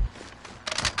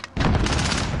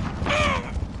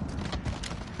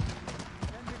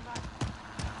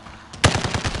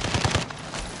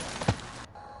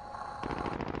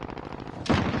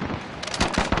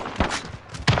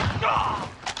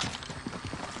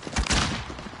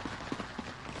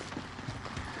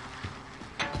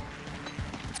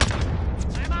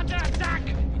 I'm under attack!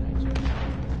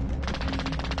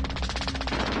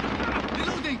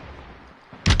 Reloading!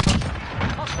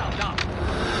 Hostile down.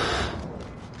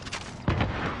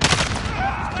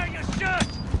 He's wearing a shirt!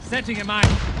 Setting a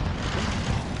mine.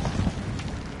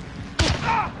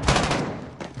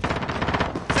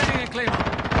 Setting a claymore.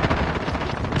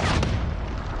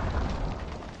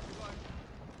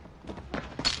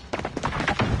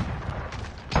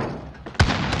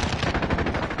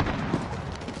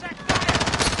 Set fire!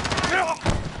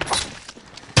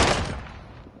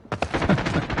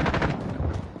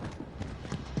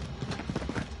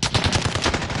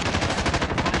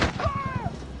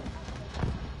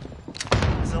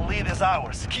 The lead is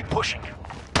ours. Keep pushing.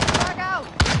 Frag out!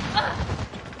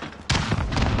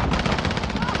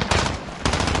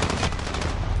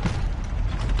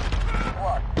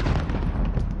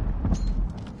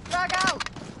 Frag out!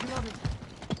 Reloading.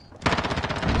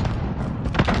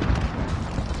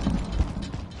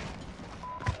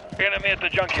 Enemy at the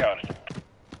junkyard.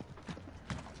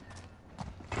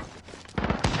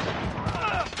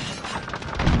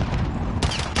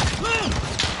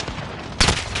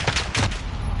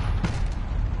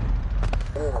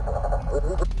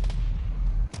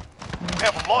 We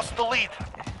have lost the lead.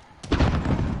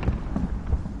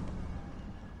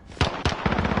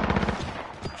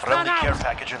 Friendly out. care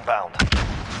package inbound.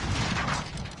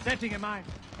 Setting a mine.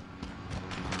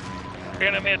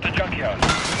 Enemy at the junkyard.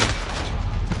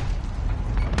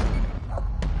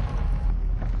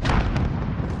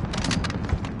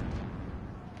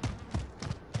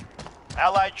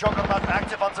 Allied Juggernaut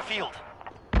active on the field.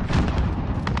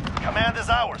 Command is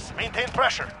ours. Maintain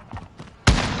pressure.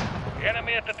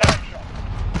 Enemy at the tank shop.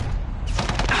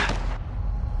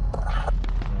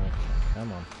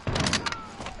 Come on.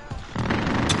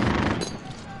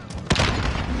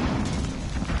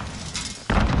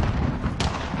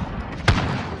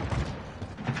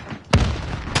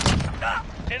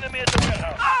 Enemy at the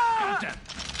warehouse.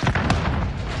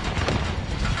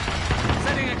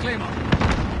 Setting a claymore.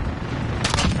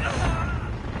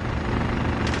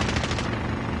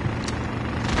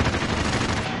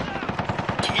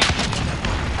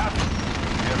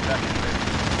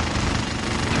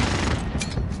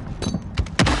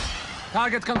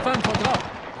 Target confirmed for drop.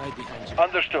 Right behind you.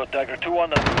 Understood. Dagger 2-1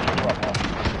 and drop off.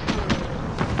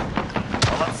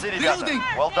 Well done, City Delta. Reloading.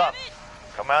 Well done.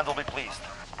 Command will be pleased.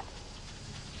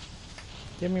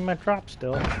 Give me my drop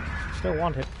still. Still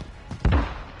want it.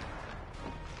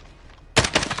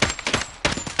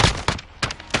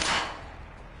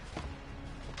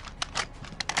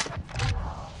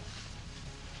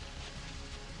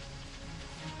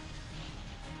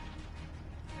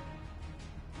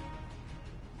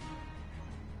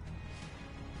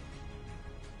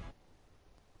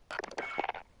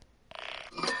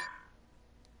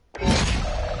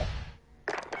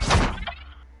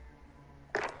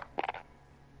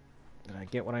 Did I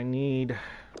get what I need?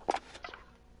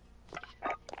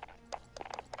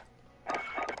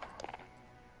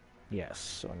 Yes,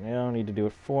 so now I need to do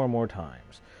it 4 more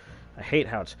times. I hate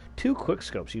how it's 2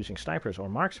 quickscopes using snipers or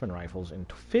marksman rifles in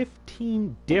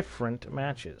 15 different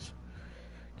matches.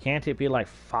 Can't it be like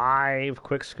 5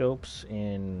 quickscopes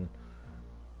in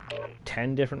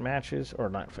 10 different matches? Or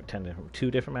not 10 different,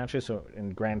 2 different matches, so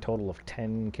in grand total of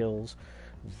 10 kills?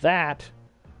 That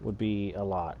would be a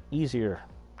lot easier,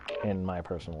 in my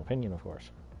personal opinion, of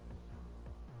course.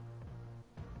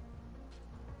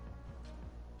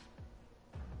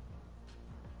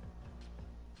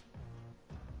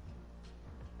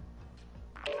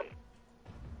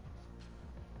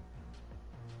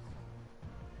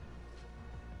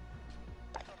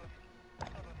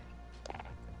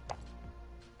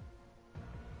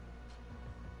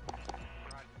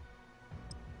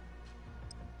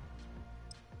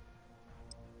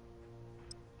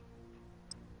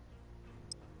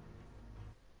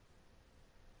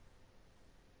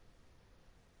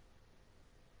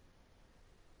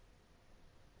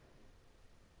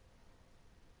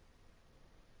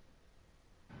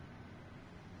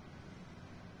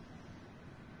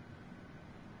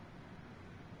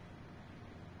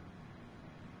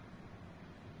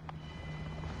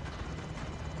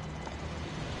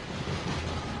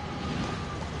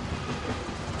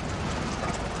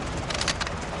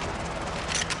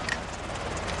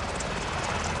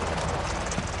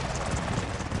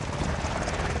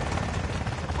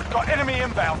 Got enemy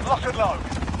inbound. Lock and load.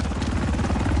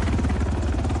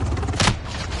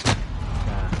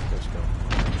 Let's go.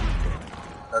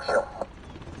 No shot.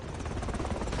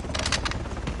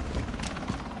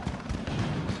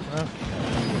 Okay.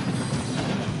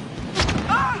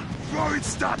 Throwing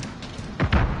stun.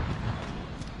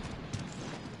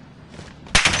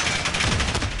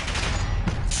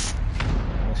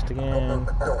 Missed again.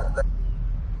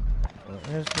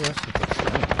 Where's the rest of this?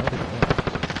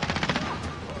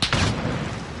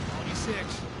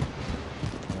 26.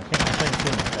 I can't complain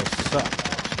too much. I suck.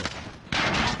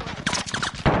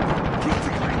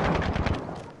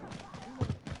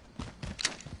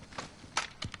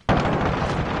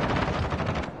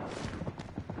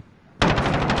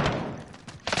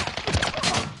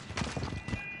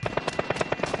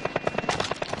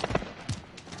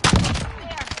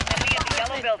 Enemy in the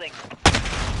yellow building.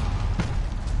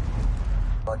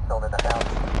 Like someone in the house.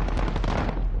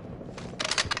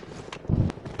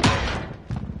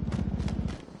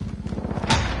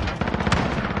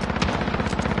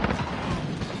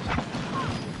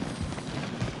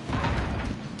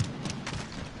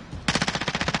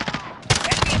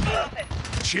 Enemy in the office.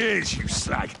 Cheers, you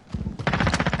slag.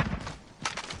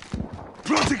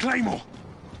 Planting Claymore.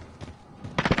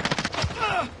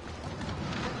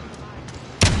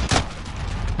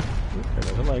 There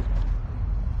goes a leg.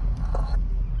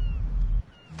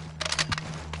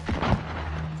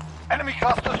 Enemy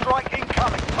cluster strike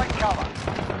incoming. Take cover.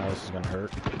 Oh, this is gonna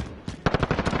hurt.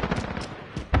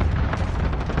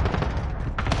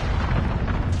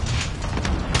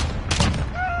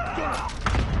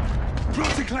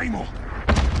 Planting Claymore.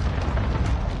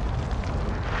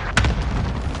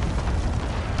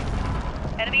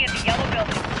 Enemy in the yellow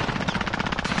building.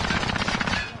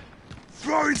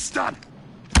 Throwing stun.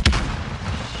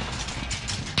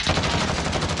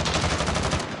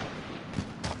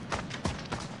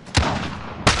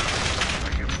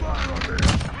 Taking fire on this.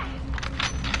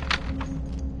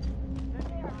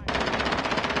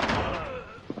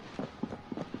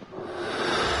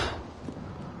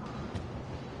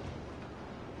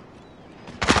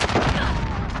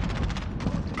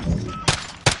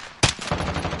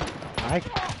 I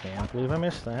can't believe I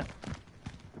missed that.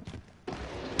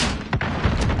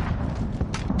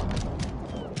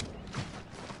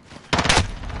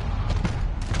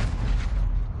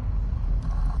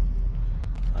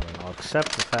 I mean, I'll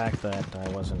accept the fact that I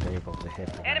wasn't able to hit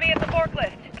that. Enemy at the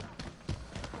forklift.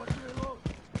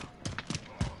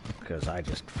 Because I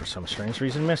just, for some strange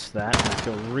reason, missed that, and I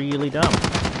feel really dumb.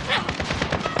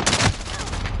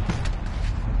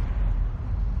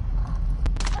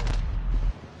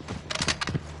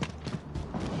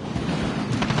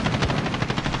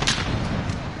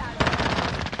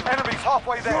 Enemy's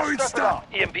halfway there. Step it up.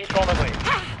 EMP's on the way.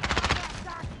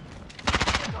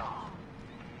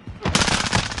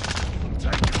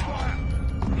 Taking fire.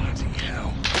 Bloody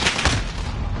hell.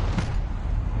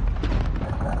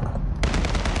 Okay.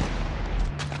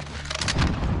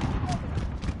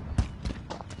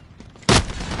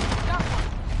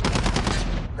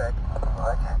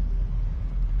 Alright.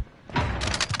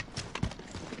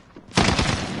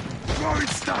 Throwing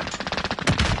stun.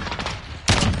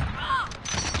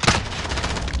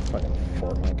 Fucking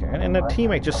Fortnite. And the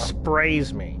teammate just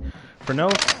sprays me for no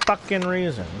fucking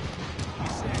reason.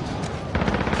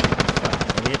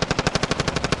 Fucking idiot.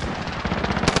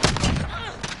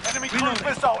 Enemy cruise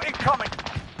missile incoming.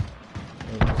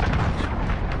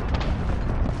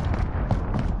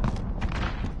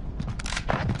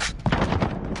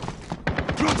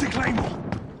 Planting Claymore.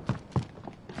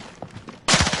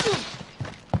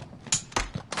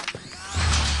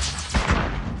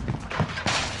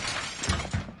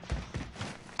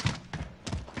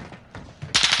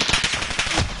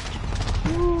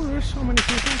 Ooh, there's so many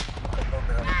people.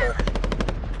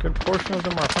 Good portion of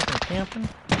them are fucking camping.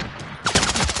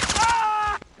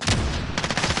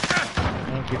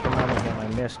 Thank you for reminding me I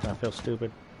missed. I feel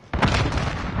stupid.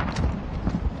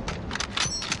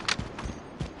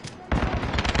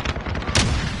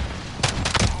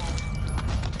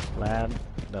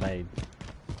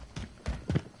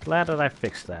 Glad that I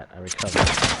fixed that. I recovered.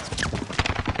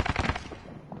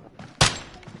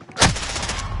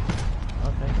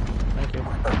 Okay, thank you.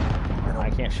 I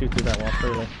can't shoot through that wall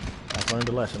freely. I've learned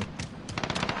a lesson.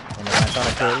 And I thought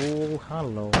I could. Ooh,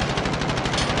 hello.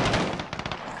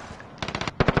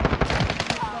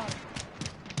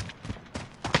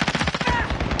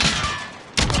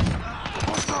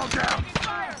 Hostile down.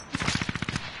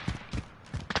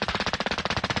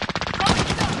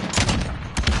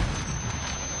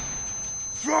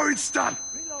 Throwing stun.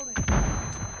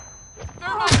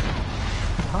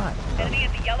 Hi. Enemy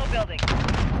in the yellow building.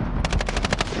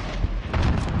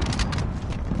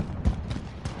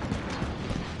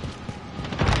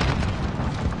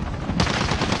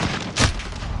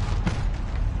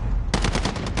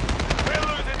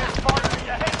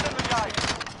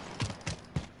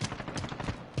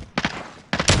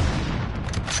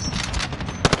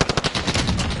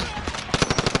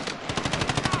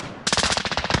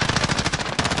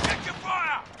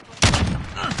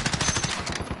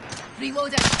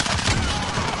 Reloading.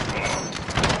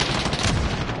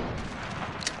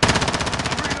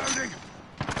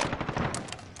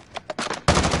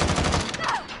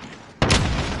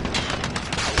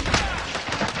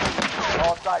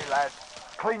 All day, lads.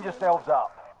 Clean yourselves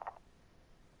up.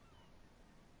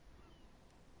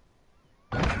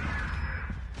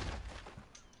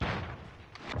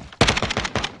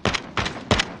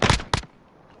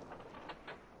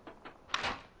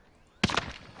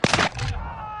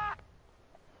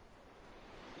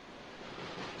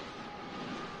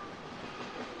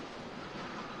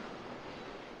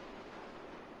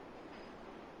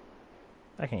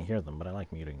 I can't hear them, but I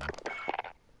like muting them.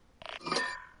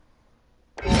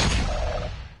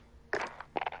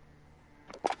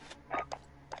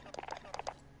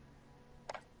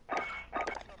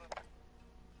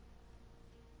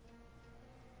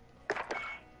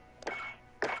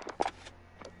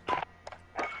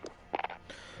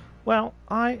 Well,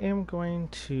 I am going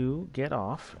to get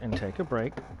off and take a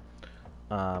break.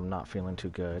 I'm not feeling too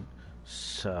good,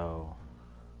 so,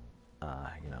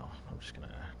 I'm just going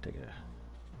to take a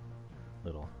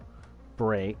little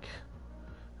break.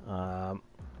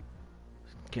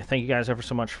 Thank you guys ever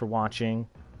so much for watching.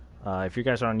 If you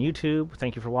guys are on YouTube,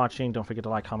 thank you for watching. Don't forget to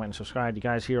like, comment, and subscribe. You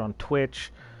guys here on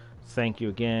Twitch, thank you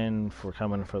again for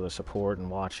coming for the support and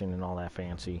watching and all that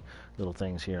fancy little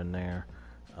things here and there.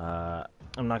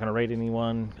 I'm not going to rate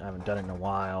anyone. I haven't done it in a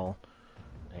while.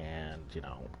 And,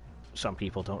 some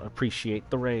people don't appreciate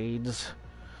the raids.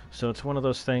 So it's one of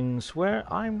those things where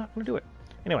I'm not going to do it.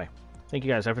 Anyway, thank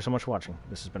you guys ever so much for watching.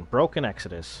 This has been Broken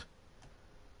Exodus.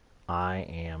 I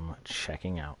am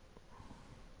checking out.